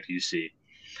 what bag do you see?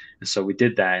 And so we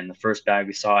did that. And the first bag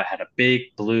we saw, it had a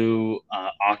big blue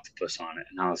octopus on it.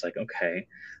 And I was like, okay.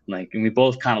 And we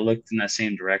both kind of looked in that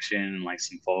same direction, like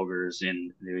some Folgers,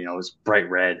 and, it was bright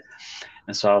red.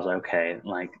 And so I was like, okay,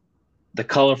 like, the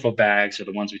colorful bags are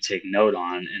the ones we take note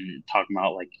on, and talking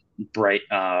about like bright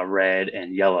red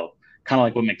and yellow, kind of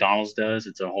like what McDonald's does.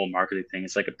 It's a whole marketing thing.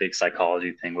 It's like a big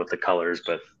psychology thing with the colors.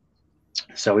 But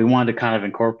so we wanted to kind of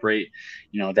incorporate,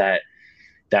 that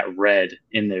red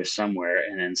in there somewhere,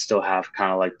 and then still have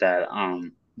kind of like that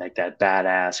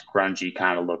badass grungy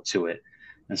kind of look to it.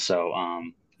 And so,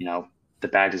 the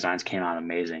bag designs came out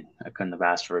amazing. I couldn't have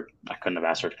asked for it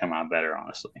to come out better,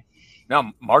 honestly.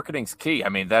 No, marketing's key. I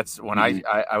mean, that's when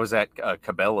I was at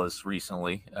Cabela's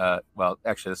recently. Well,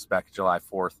 actually, this is back July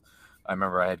 4th. I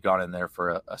remember I had gone in there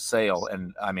for a sale,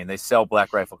 and I mean, they sell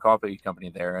Black Rifle Coffee Company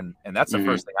there, and that's the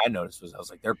first thing I noticed was I was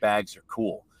like, their bags are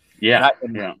cool. Yeah,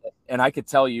 and I could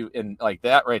tell you, and like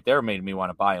that right there made me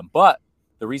want to buy them. But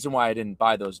the reason why I didn't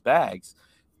buy those bags,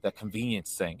 the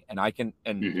convenience thing, and I can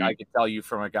tell you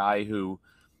from a guy who,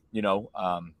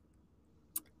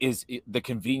 the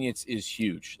convenience is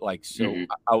huge. Like, so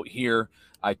out here,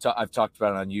 I've talked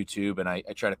about it on YouTube, and I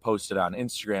try to post it on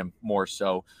Instagram more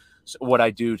so what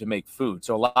I do to make food.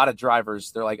 So a lot of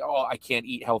drivers, they're like, oh, I can't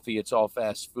eat healthy. It's all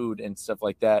fast food and stuff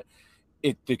like that.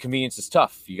 The convenience is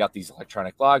tough. You got these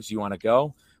electronic logs, you want to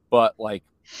go, but like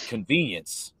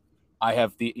convenience, I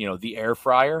have the air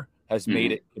fryer has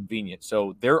made it convenient.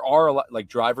 So there are a lot, like,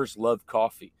 drivers love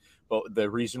coffee, but the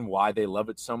reason why they love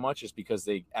it so much is because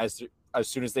as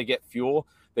soon as they get fuel,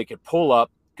 they could pull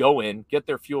up, go in, get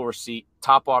their fuel receipt,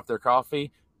 top off their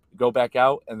coffee, go back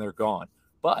out, and they're gone.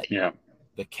 But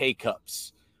the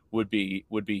K-Cups would be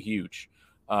huge.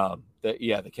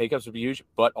 The K-Cups would be huge,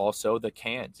 but also the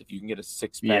cans. If you can get a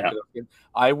 6-pack of them,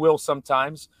 I will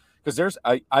sometimes, because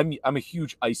I'm a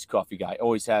huge iced coffee guy,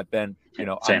 always have been.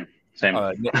 Same.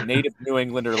 Native New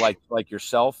Englander like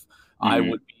yourself. I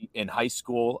would be in high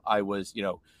school. I was,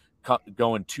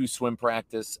 going to swim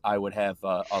practice. I would have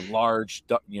a large,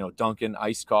 Dunkin'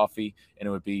 iced coffee, and it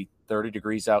would be 30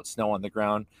 degrees out, snow on the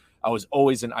ground. I was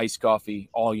always an iced coffee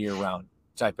all year round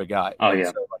type of guy. Oh,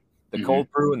 yeah. So, the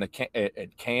cold brew and the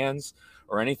cans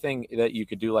or anything that you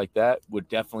could do like that would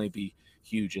definitely be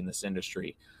huge in this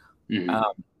industry.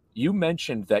 You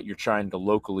mentioned that you're trying to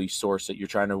locally source it. You're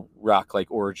trying to rock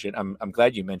like Origin. I'm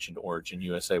glad you mentioned Origin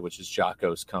USA, which is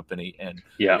Jocko's company, and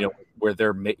where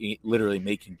they're literally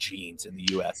making jeans in the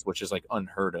U.S., which is like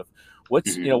unheard of.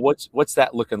 What's that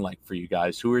looking like for you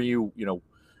guys? Who are you?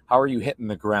 How are you hitting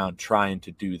the ground trying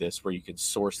to do this, where you can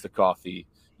source the coffee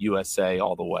USA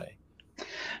all the way?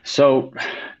 So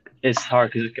it's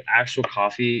hard because actual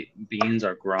coffee beans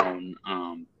are grown.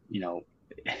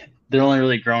 They're only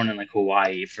really grown in like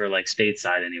Hawaii for like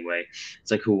stateside anyway.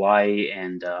 It's like Hawaii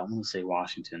and I want to say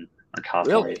Washington or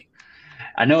California. Really?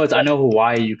 I know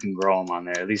Hawaii. You can grow them on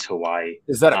there, at least Hawaii.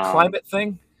 Is that a climate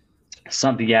thing?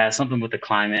 Something with the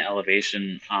climate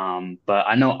elevation. But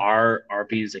I know our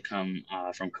beans that come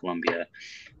from Colombia,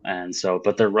 and so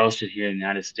but they're roasted here in the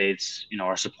United States.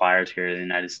 Our suppliers here in the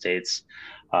United States.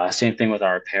 Same thing with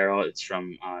our apparel. It's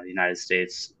from the United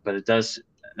States, but that's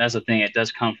the thing. It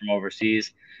does come from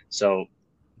overseas. So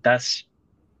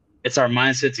it's our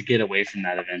mindset to get away from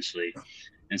that eventually.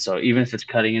 And so even if it's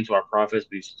cutting into our profits,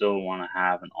 we still want to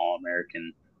have an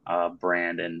all-American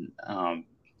brand. And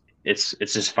it's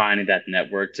just finding that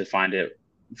network to find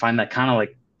that kind of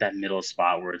like that middle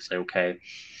spot where it's like, okay,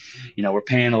 we're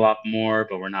paying a lot more,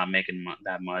 but we're not making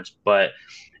that much, but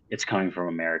it's coming from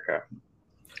America.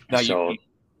 Now, so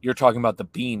you're talking about the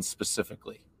beans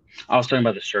specifically. I was talking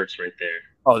about the shirts right there.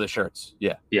 Oh, the shirts.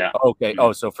 Yeah. Yeah. Okay.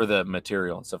 Oh, so for the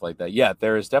material and stuff like that. Yeah,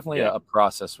 there is definitely a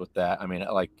process with that. I mean,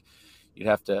 like you'd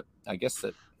have to, I guess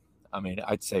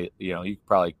I'd say, you could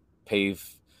probably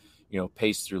paste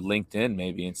through LinkedIn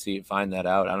maybe and find that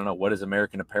out. I don't know. What does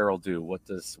American Apparel do? What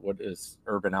is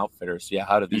Urban Outfitters? Yeah.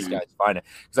 How do these guys find it?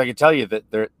 Because I can tell you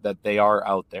that they are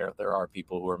out there. There are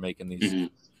people who are making these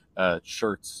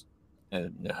shirts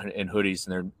and hoodies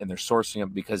and they're sourcing them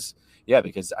because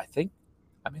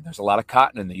there's a lot of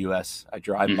cotton in the U.S. I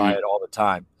drive by it all the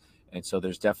time. And so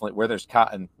there's definitely, where there's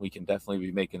cotton, we can definitely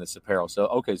be making this apparel. So,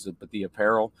 okay. But the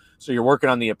apparel, so you're working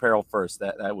on the apparel first,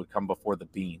 that would come before the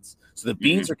beans. So the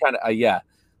beans are kind of,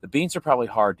 the beans are probably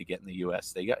hard to get in the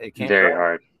U.S. It can't very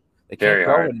hard. They can't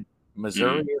go in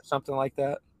Missouri or something like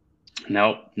that.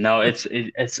 No,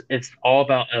 it's all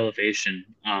about elevation,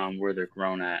 where they're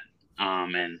grown at.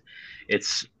 And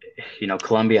it's,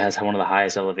 Colombia has one of the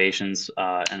highest elevations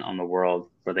on the world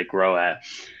where they grow at.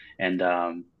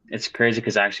 And it's crazy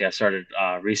because actually I started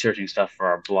researching stuff for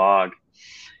our blog.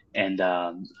 And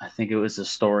I think it was a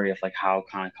story of like how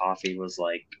kind of coffee was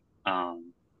like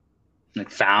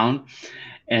found.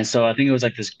 And so I think it was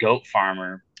like this goat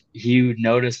farmer. He would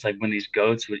notice like when these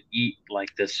goats would eat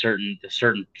like this certain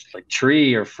like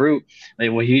tree or fruit, he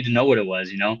didn't know what it was,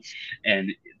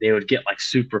 and they would get like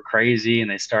super crazy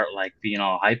and they start like being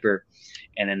all hyper.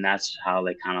 And then that's how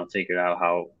they kind of figured out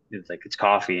how it's like it's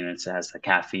coffee and it has the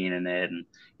caffeine in it. And,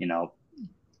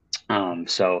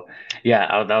 so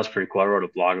yeah, that was pretty cool. I wrote a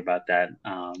blog about that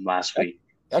last week.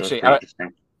 So actually,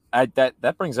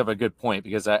 that brings up a good point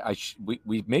because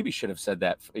we maybe should have said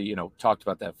that, talked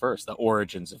about that first, the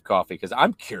origins of coffee, because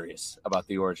I'm curious about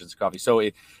the origins of coffee. So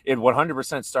it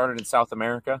 100% started in South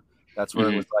America. That's where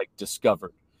it was like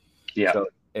discovered. Yeah. So,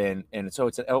 and so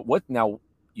it's what now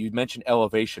you mentioned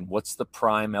elevation. What's the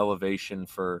prime elevation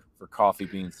for coffee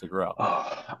beans to grow?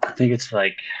 Oh, I think it's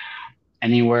like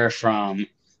anywhere from,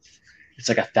 it's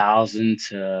like 1,000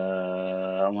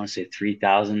 to I want to say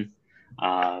 3,000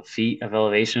 feet of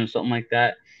elevation or something like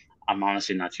that. I'm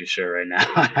honestly not too sure right now.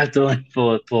 I have to like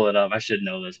pull it up. I should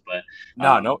know this, but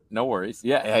no worries.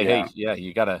 Yeah, hey,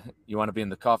 you want to be in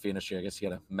the coffee industry? I guess you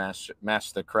gotta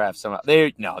master the craft somehow.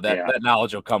 That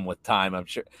knowledge will come with time. I'm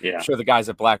sure. Yeah. I'm sure the guys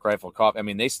at Black Rifle Coffee. I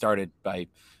mean, they started by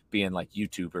being like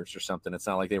YouTubers or something. It's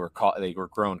not like they were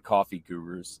grown coffee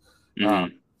gurus.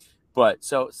 But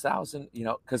so 1,000,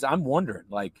 because I'm wondering,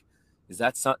 like, is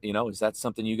that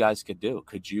something you guys could do?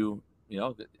 Could you,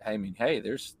 I mean, hey,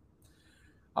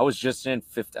 I was just in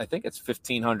I think it's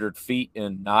 1,500 feet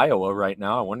in Iowa right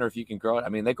now. I wonder if you can grow it. I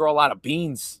mean, they grow a lot of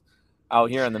beans out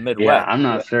here in the Midwest. Yeah, I'm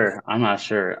not sure. I'm not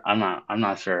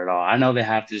sure at all. I know they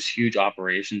have these huge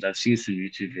operations. I've seen some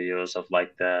YouTube videos of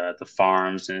like the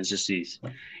farms, and it's just these,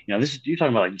 you're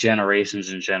talking about like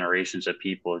generations and generations of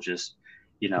people just,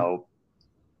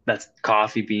 that's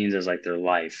coffee beans as like their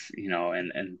life,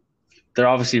 and they're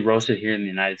obviously roasted here in the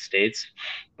United States,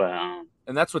 but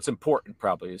and that's what's important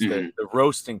probably is the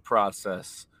roasting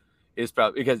process is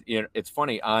probably because it's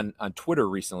funny on Twitter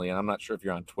recently, and I'm not sure if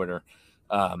you're on Twitter.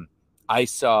 I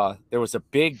saw there was a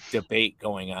big debate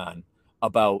going on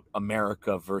about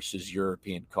America versus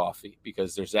European coffee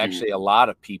because there's actually a lot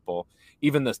of people,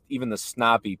 even the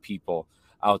snobby people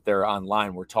out there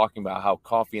online were talking about how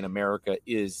coffee in America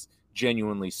is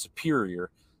genuinely superior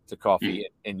to coffee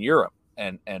in Europe,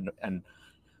 and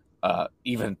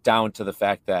even down to the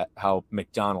fact that how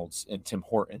McDonald's and Tim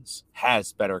Hortons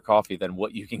has better coffee than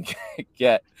what you can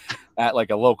get at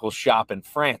like a local shop in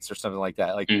France or something like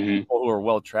that. Like people who are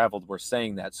well traveled were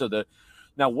saying that. So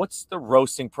now what's the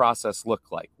roasting process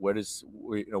look like?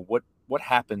 What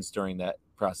happens during that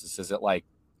process? Is it like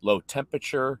low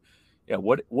temperature? Yeah,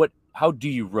 how do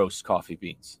you roast coffee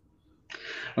beans?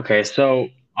 Okay, so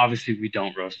obviously we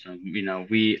don't roast them.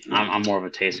 I'm more of a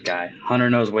taste guy. Hunter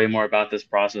knows way more about this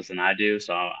process than I do,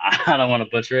 so I don't want to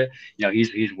butcher it.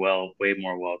 He's way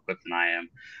more well equipped than I am.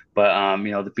 But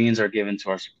the beans are given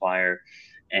to our supplier,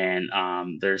 and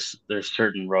there's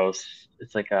certain roasts.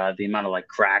 It's like the amount of like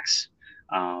cracks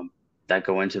that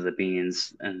go into the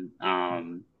beans, and I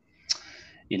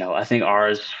think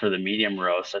ours for the medium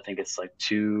roast, I think it's like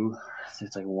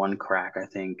one crack, I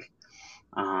think.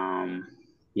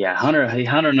 Yeah,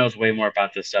 Hunter knows way more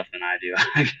about this stuff than I do.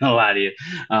 I can't lie to you.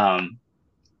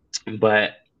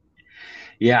 But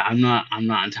yeah, I'm not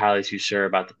entirely too sure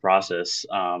about the process.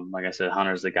 Like I said,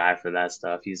 Hunter's the guy for that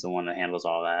stuff. He's the one that handles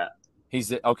all that.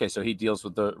 Okay, so he deals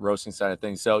with the roasting side of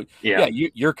things. So Yeah,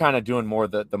 you're kind of doing more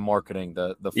the marketing,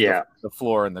 the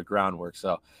floor and the groundwork.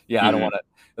 So yeah, I don't want to.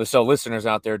 So listeners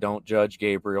out there, don't judge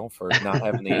Gabriel for not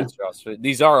having the answer.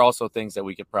 These are also things that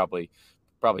we could probably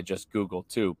just Google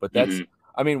too. But that's,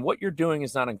 I mean, what you're doing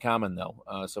is not uncommon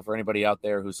though. So for anybody out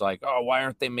there who's like, oh, why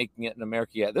aren't they making it in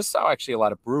America yet? This is how actually a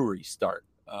lot of breweries start.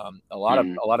 A lot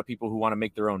of people who want to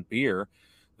make their own beer,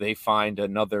 they find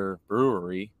another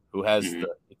brewery who has the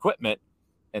equipment,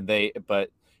 and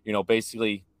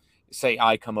basically say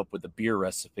I come up with the beer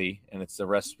recipe and it's the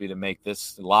recipe to make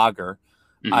this lager.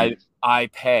 I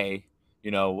pay,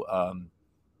 a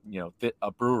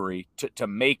brewery to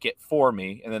make it for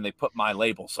me, and then they put my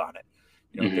labels on it.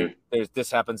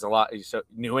 This happens a lot. So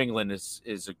New England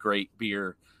is a great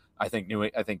beer. I think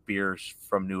beers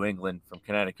from New England, from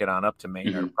Connecticut on up to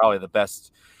Maine, are probably the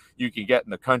best you can get in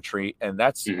the country, and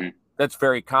that's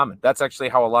very common. That's actually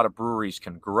how a lot of breweries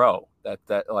can grow. That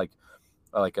like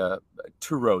a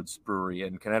Two Roads Brewery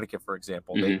in Connecticut, for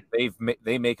example,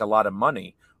 they make a lot of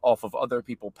money off of other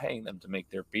people paying them to make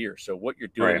their beer. So what you're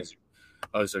doing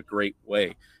is a great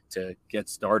way to get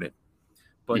started.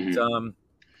 But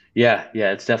yeah,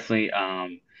 it's definitely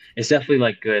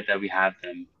like good that we have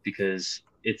them, because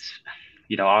it's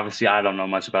obviously I don't know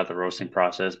much about the roasting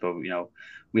process, but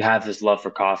we have this love for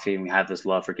coffee and we have this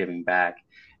love for giving back,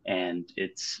 and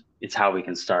it's how we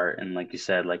can start. And like you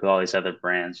said, like with all these other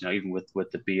brands, even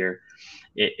with the beer,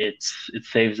 it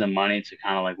saves them money to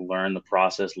kind of like learn the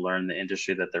process, learn the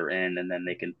industry that they're in, and then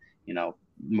they can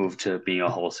move to being a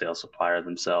wholesale supplier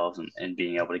themselves, and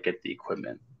being able to get the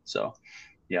equipment. So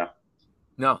yeah.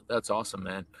 No, that's awesome,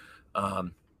 man.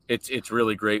 It's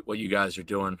really great what you guys are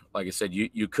doing. Like I said,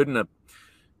 you couldn't have,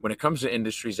 when it comes to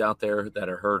industries out there that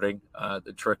are hurting,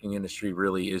 the trucking industry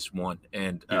really is one.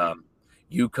 And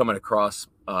you coming across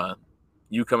my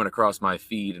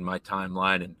feed and my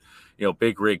timeline, and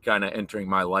Big Rig kind of entering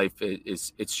my life,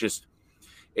 it's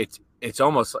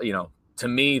almost, to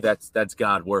me, that's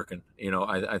God working.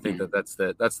 I think that's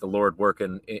the Lord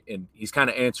working, and He's kind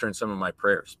of answering some of my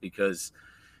prayers, because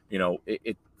I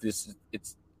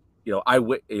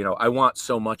want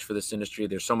so much for this industry.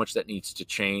 There's so much that needs to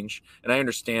change, and I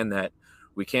understand that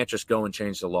we can't just go and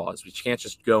change the laws. We can't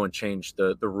just go and change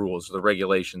the rules, the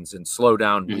regulations, and slow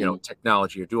down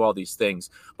technology or do all these things.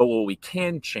 But what we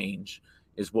can change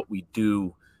is what we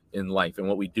do in life and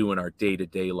what we do in our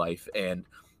day-to-day life. And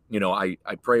I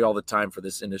pray all the time for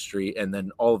this industry, and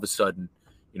then all of a sudden,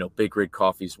 Big Rig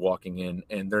Coffee's walking in,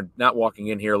 and they're not walking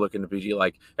in here looking to be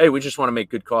like, hey, we just want to make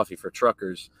good coffee for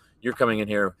truckers. You're coming in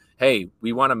here, hey,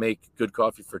 we want to make good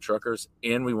coffee for truckers,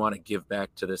 and we want to give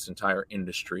back to this entire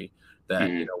industry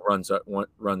that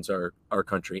runs our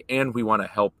country, and we want to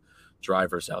help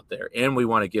drivers out there, and we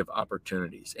want to give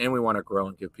opportunities, and we want to grow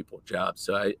and give people jobs.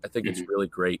 So I think it's really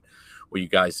great what you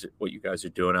guys are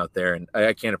doing out there, and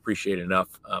I can't appreciate it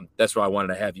enough. That's why I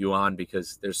wanted to have you on,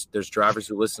 because there's drivers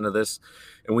who listen to this,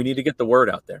 and we need to get the word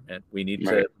out there, man. We need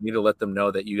to let them know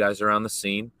that you guys are on the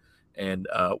scene, and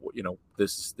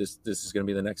this is going to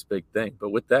be the next big thing. But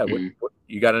with that, what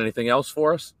you got anything else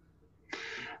for us?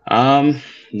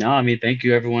 No, I mean, thank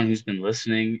you everyone who's been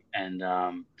listening, and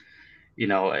I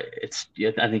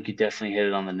think you definitely hit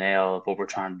it on the nail of what we're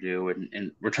trying to do,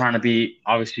 and we're trying to be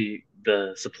obviously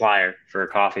the supplier for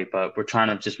coffee, but we're trying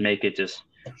to just make it just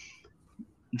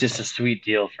a sweet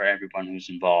deal for everyone who's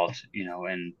involved,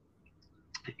 and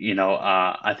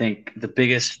I think the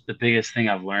biggest thing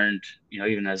I've learned,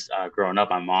 even as growing up,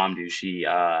 my mom, she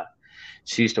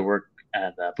used to work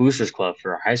at the Boosters Club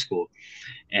for high school.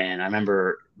 And I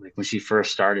remember like when she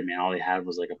first started, man, all they had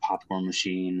was like a popcorn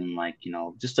machine and like,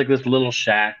 just like this little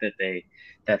shack that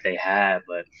they had.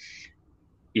 But,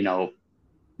 you know,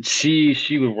 she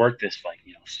would work this like,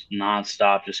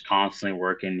 nonstop, just constantly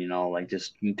working, like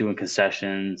just doing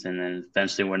concessions, and then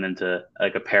eventually went into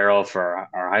like apparel for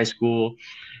our high school.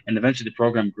 And eventually the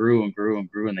program grew and grew and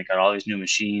grew, and they got all these new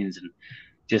machines. And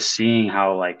just seeing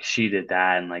how like she did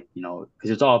that, and like,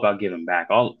 because it's all about giving back.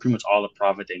 All pretty much all the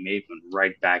profit they made went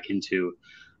right back into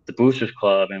the Boosters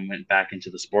Club and went back into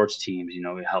the sports teams.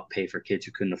 It helped pay for kids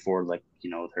who couldn't afford like,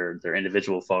 their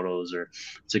individual photos or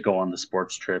to go on the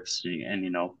sports trips.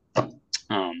 And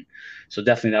um, so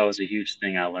definitely that was a huge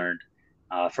thing I learned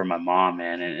from my mom,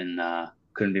 man, and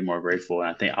couldn't be more grateful. And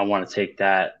I think I want to take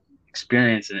that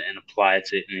experience and apply it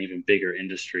to an even bigger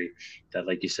industry that,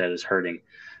 like you said, is hurting.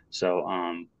 So,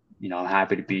 I'm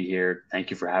happy to be here.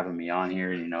 Thank you for having me on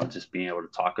here. Just being able to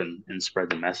talk and spread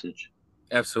the message.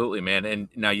 Absolutely, man. And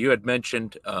now you had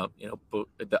mentioned,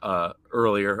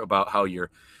 earlier about how you're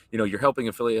helping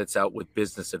affiliates out with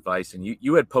business advice, and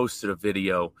you had posted a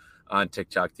video on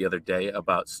TikTok the other day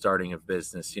about starting a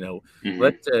business. Hmm.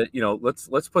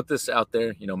 Let's put this out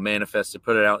there. Manifest it,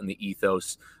 put it out in the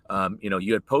ethos.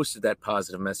 You had posted that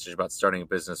positive message about starting a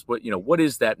business. What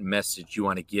is that message you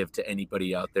want to give to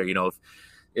anybody out there?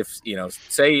 If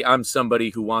say I'm somebody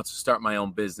who wants to start my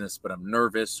own business, but I'm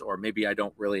nervous, or maybe I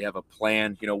don't really have a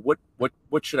plan,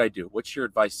 what should I do? What's your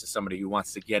advice to somebody who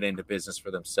wants to get into business for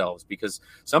themselves? Because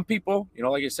some people,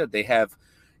 like I said, they have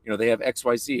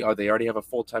XYZ, or they already have a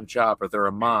full-time job, or they're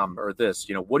a mom, or this.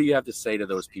 What do you have to say to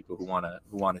those people who want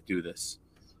to do this?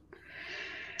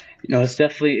 It's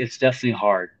definitely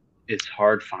hard. It's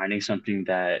hard finding something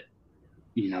that,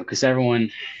 because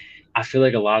everyone, I feel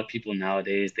like a lot of people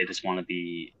nowadays, they just want to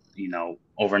be,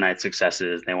 overnight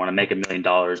successes. They want to make $1 million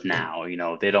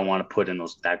now. They don't want to put in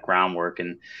that groundwork.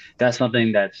 And that's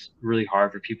something that's really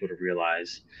hard for people to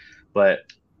realize. But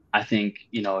I think,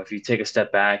 if you take a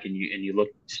step back and you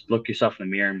look yourself in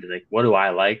the mirror and be like, what do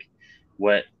I like?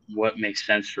 What makes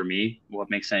sense for me? What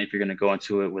makes sense if you're going to go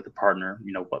into it with a partner?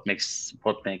 What makes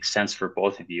sense for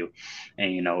both of you?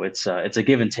 And it's a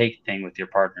give and take thing with your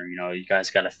partner. You guys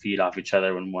got to feed off each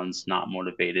other. When one's not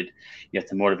motivated, you have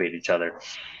to motivate each other.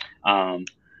 Um,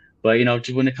 but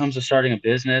when it comes to starting a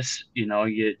business,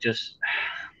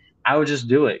 I would just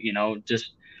do it.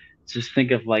 Just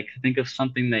think of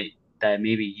something that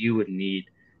maybe you would need,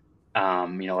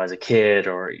 as a kid,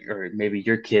 or maybe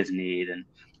your kids need, and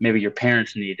maybe your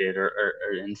parents need it,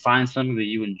 and find something that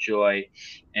you enjoy,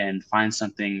 and find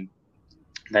something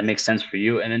that makes sense for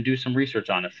you, and then do some research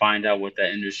on it. Find out what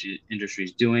that industry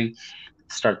is doing.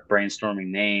 Start brainstorming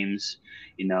names.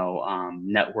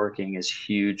 Networking is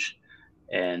huge.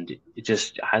 And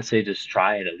I'd say just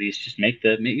try it at least. Just make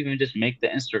the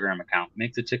Instagram account,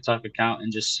 make the TikTok account,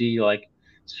 and just see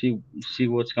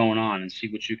what's going on, and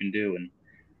see what you can do. And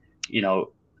you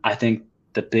know, I think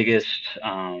the biggest,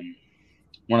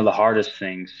 one of the hardest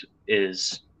things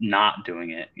is not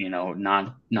doing it.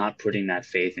 Not putting that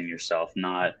faith in yourself,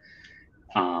 not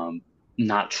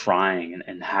trying,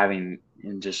 and having,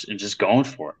 and just going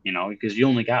for it. Because you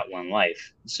only got one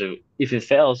life. So if it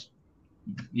fails,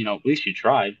 at least you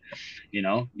tried. At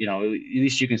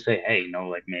least you can say, hey,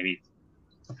 like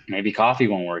maybe coffee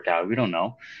won't work out. We don't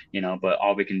know, but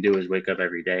all we can do is wake up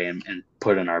every day and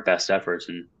put in our best efforts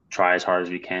and try as hard as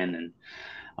we can.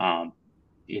 And,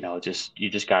 you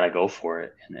just got to go for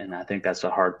it. And I think that's a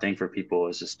hard thing for people,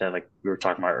 is just that, like we were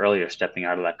talking about earlier, stepping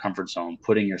out of that comfort zone,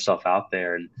 putting yourself out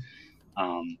there. And,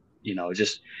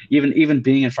 just even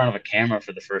being in front of a camera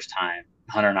for the first time.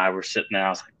 Hunter and I were sitting there. I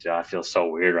was like, dude, I feel so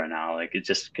weird right now. Like, it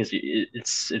just, because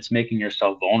it's making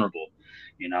yourself vulnerable,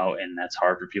 and that's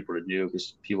hard for people to do,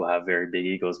 because people have very big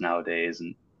egos nowadays.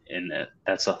 And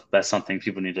that's something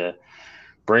people need to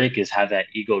break, is have that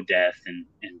ego death, and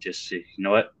just say, you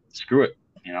know what, screw it.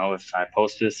 If I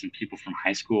post this and people from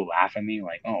high school laugh at me,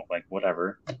 like, oh, like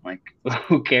whatever, like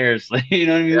who cares? Like, you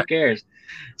know what I mean? Yeah. Who cares?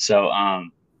 So,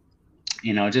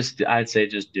 I'd say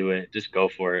just do it, just go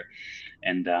for it.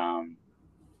 And,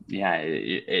 yeah,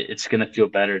 it's going to feel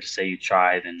better to say you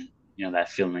tried than, that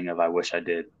feeling of, I wish I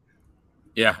did.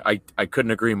 Yeah, I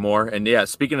couldn't agree more. And yeah,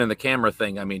 speaking of the camera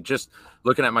thing, I mean, just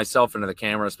looking at myself into the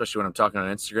camera, especially when I'm talking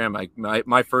on Instagram,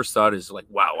 my first thought is like,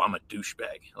 wow, I'm a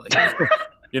douchebag. Like,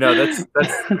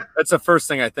 that's the first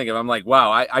thing I think of. I'm like,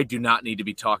 wow, I do not need to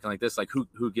be talking like this. Like,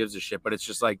 who gives a shit? But it's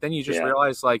just like, then you just Yeah.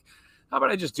 realize, like, how about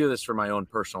I just do this for my own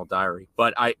personal diary?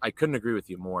 But I couldn't agree with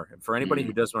you more. And for anybody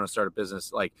who does want to start a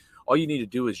business, like all you need to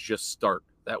do is just start.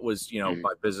 That was,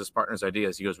 my business partner's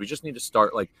idea. He goes, we just need to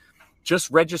start, like,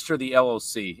 just register the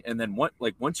LLC. And then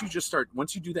once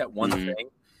you do that one thing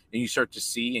and you start to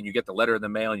see, and you get the letter in the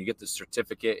mail and you get the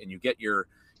certificate and you get your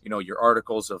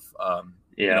articles of,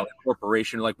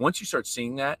 incorporation, like once you start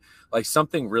seeing that, like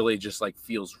something really just like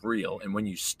feels real. And when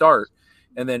you start,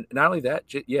 and then not only that,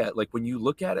 like when you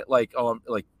look at it, like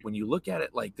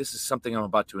this is something I'm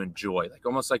about to enjoy, like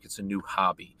almost like it's a new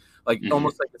hobby, like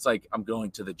almost like it's like I'm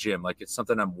going to the gym, like it's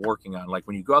something I'm working on. Like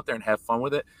when you go out there and have fun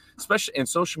with it, especially, and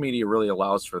social media really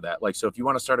allows for that. Like, so if you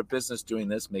want to start a business doing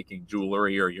this, making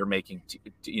jewelry, or you're making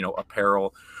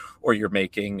apparel, or you're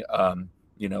making a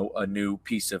new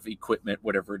piece of equipment,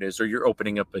 whatever it is, or you're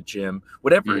opening up a gym,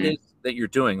 whatever it is that you're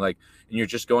doing, like, and you're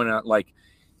just going out, like,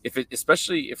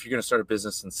 especially if you're going to start a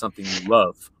business in something you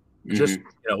love, just,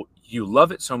 you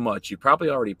love it so much, you probably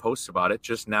already post about it.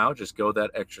 Just go that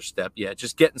extra step. Yeah.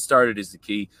 Just getting started is the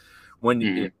key.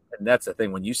 And that's the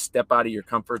thing, when you step out of your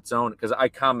comfort zone, because I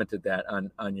commented that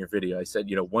on your video, I said,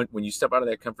 when you step out of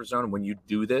that comfort zone, and when you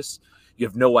do this, you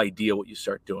have no idea what you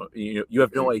start doing. You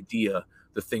have no idea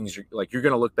the things you're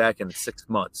going to look back in 6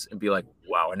 months and be like,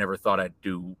 wow, I never thought I'd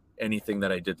do anything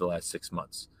that I did the last 6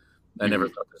 months. I never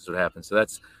thought this would happen. So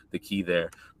that's the key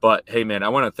there. But hey, man, I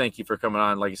want to thank you for coming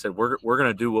on. Like I said, we're going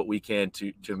to do what we can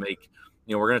to make,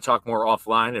 we're going to talk more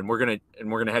offline, and we're going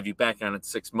to have you back on in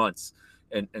 6 months,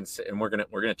 and we're going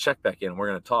to check back in. We're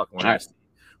going to talk.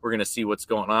 We're going to see what's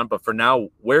going on. But for now,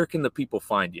 where can the people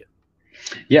find you?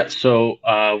 Yeah, so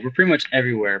we're pretty much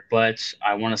everywhere, but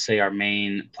I want to say our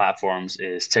main platforms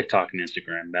is TikTok and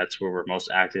Instagram. That's where we're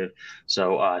most active.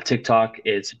 So TikTok,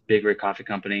 it's Big Rig Coffee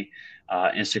Company.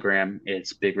 Instagram,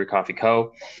 it's Big Rig Coffee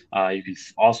Co. You can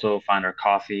also find our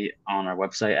coffee on our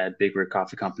website at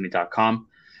bigrigcoffeecompany.com.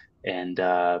 And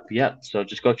so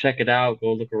just go check it out.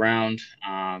 Go look around.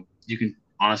 You can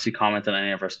honestly comment on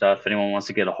any of our stuff. If anyone wants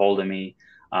to get a hold of me,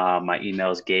 my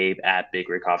email is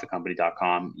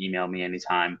gabe@bigrigcoffeecompany.com. Email me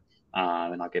anytime,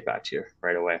 and I'll get back to you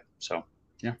right away. So,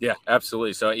 yeah. Yeah,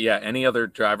 absolutely. So, yeah, any other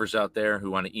drivers out there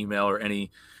who want to email, or any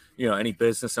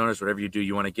business owners, whatever you do,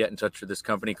 you want to get in touch with this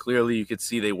company. Clearly, you could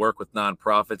see they work with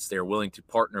nonprofits. They're willing to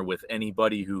partner with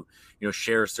anybody who,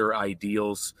 shares their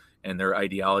ideals and their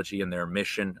ideology and their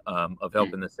mission of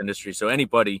helping this industry. So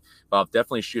anybody, Bob,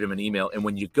 definitely shoot them an email. And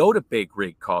when you go to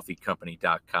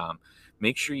bigrigcoffeecompany.com,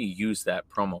 make sure you use that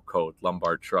promo code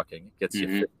Lombard Trucking. It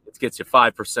gets you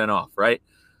 5% off, right?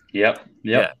 Yep.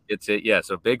 Yeah, it's it. Yeah.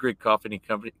 So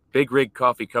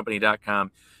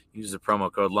bigrigcoffeecompany.com. Use the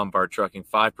promo code Lombard Trucking,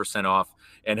 5% off.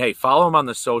 And hey, follow them on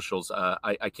the socials.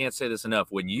 I can't say this enough.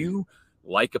 When you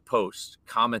like a post,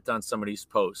 comment on somebody's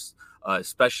post,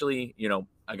 especially,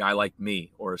 a guy like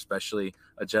me, or especially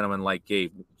a gentleman like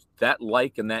Gabe, that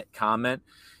like and that comment,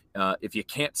 if you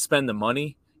can't spend the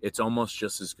money, it's almost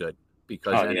just as good,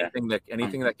 because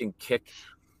anything that can kick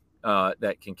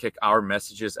our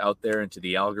messages out there into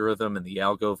the algorithm and the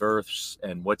algoverse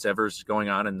and whatever's going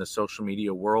on in the social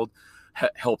media world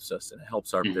helps us, and it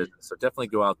helps our business. So definitely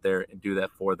go out there and do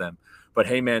that for them. But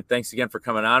hey, man, thanks again for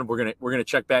coming on. We're gonna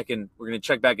check back in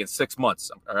 6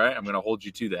 months. All right, I'm gonna hold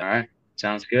you to that. All right,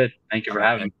 sounds good. Thank you for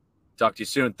having me. Talk to you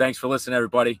soon. Thanks for listening,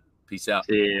 everybody. Peace out.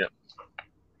 See you.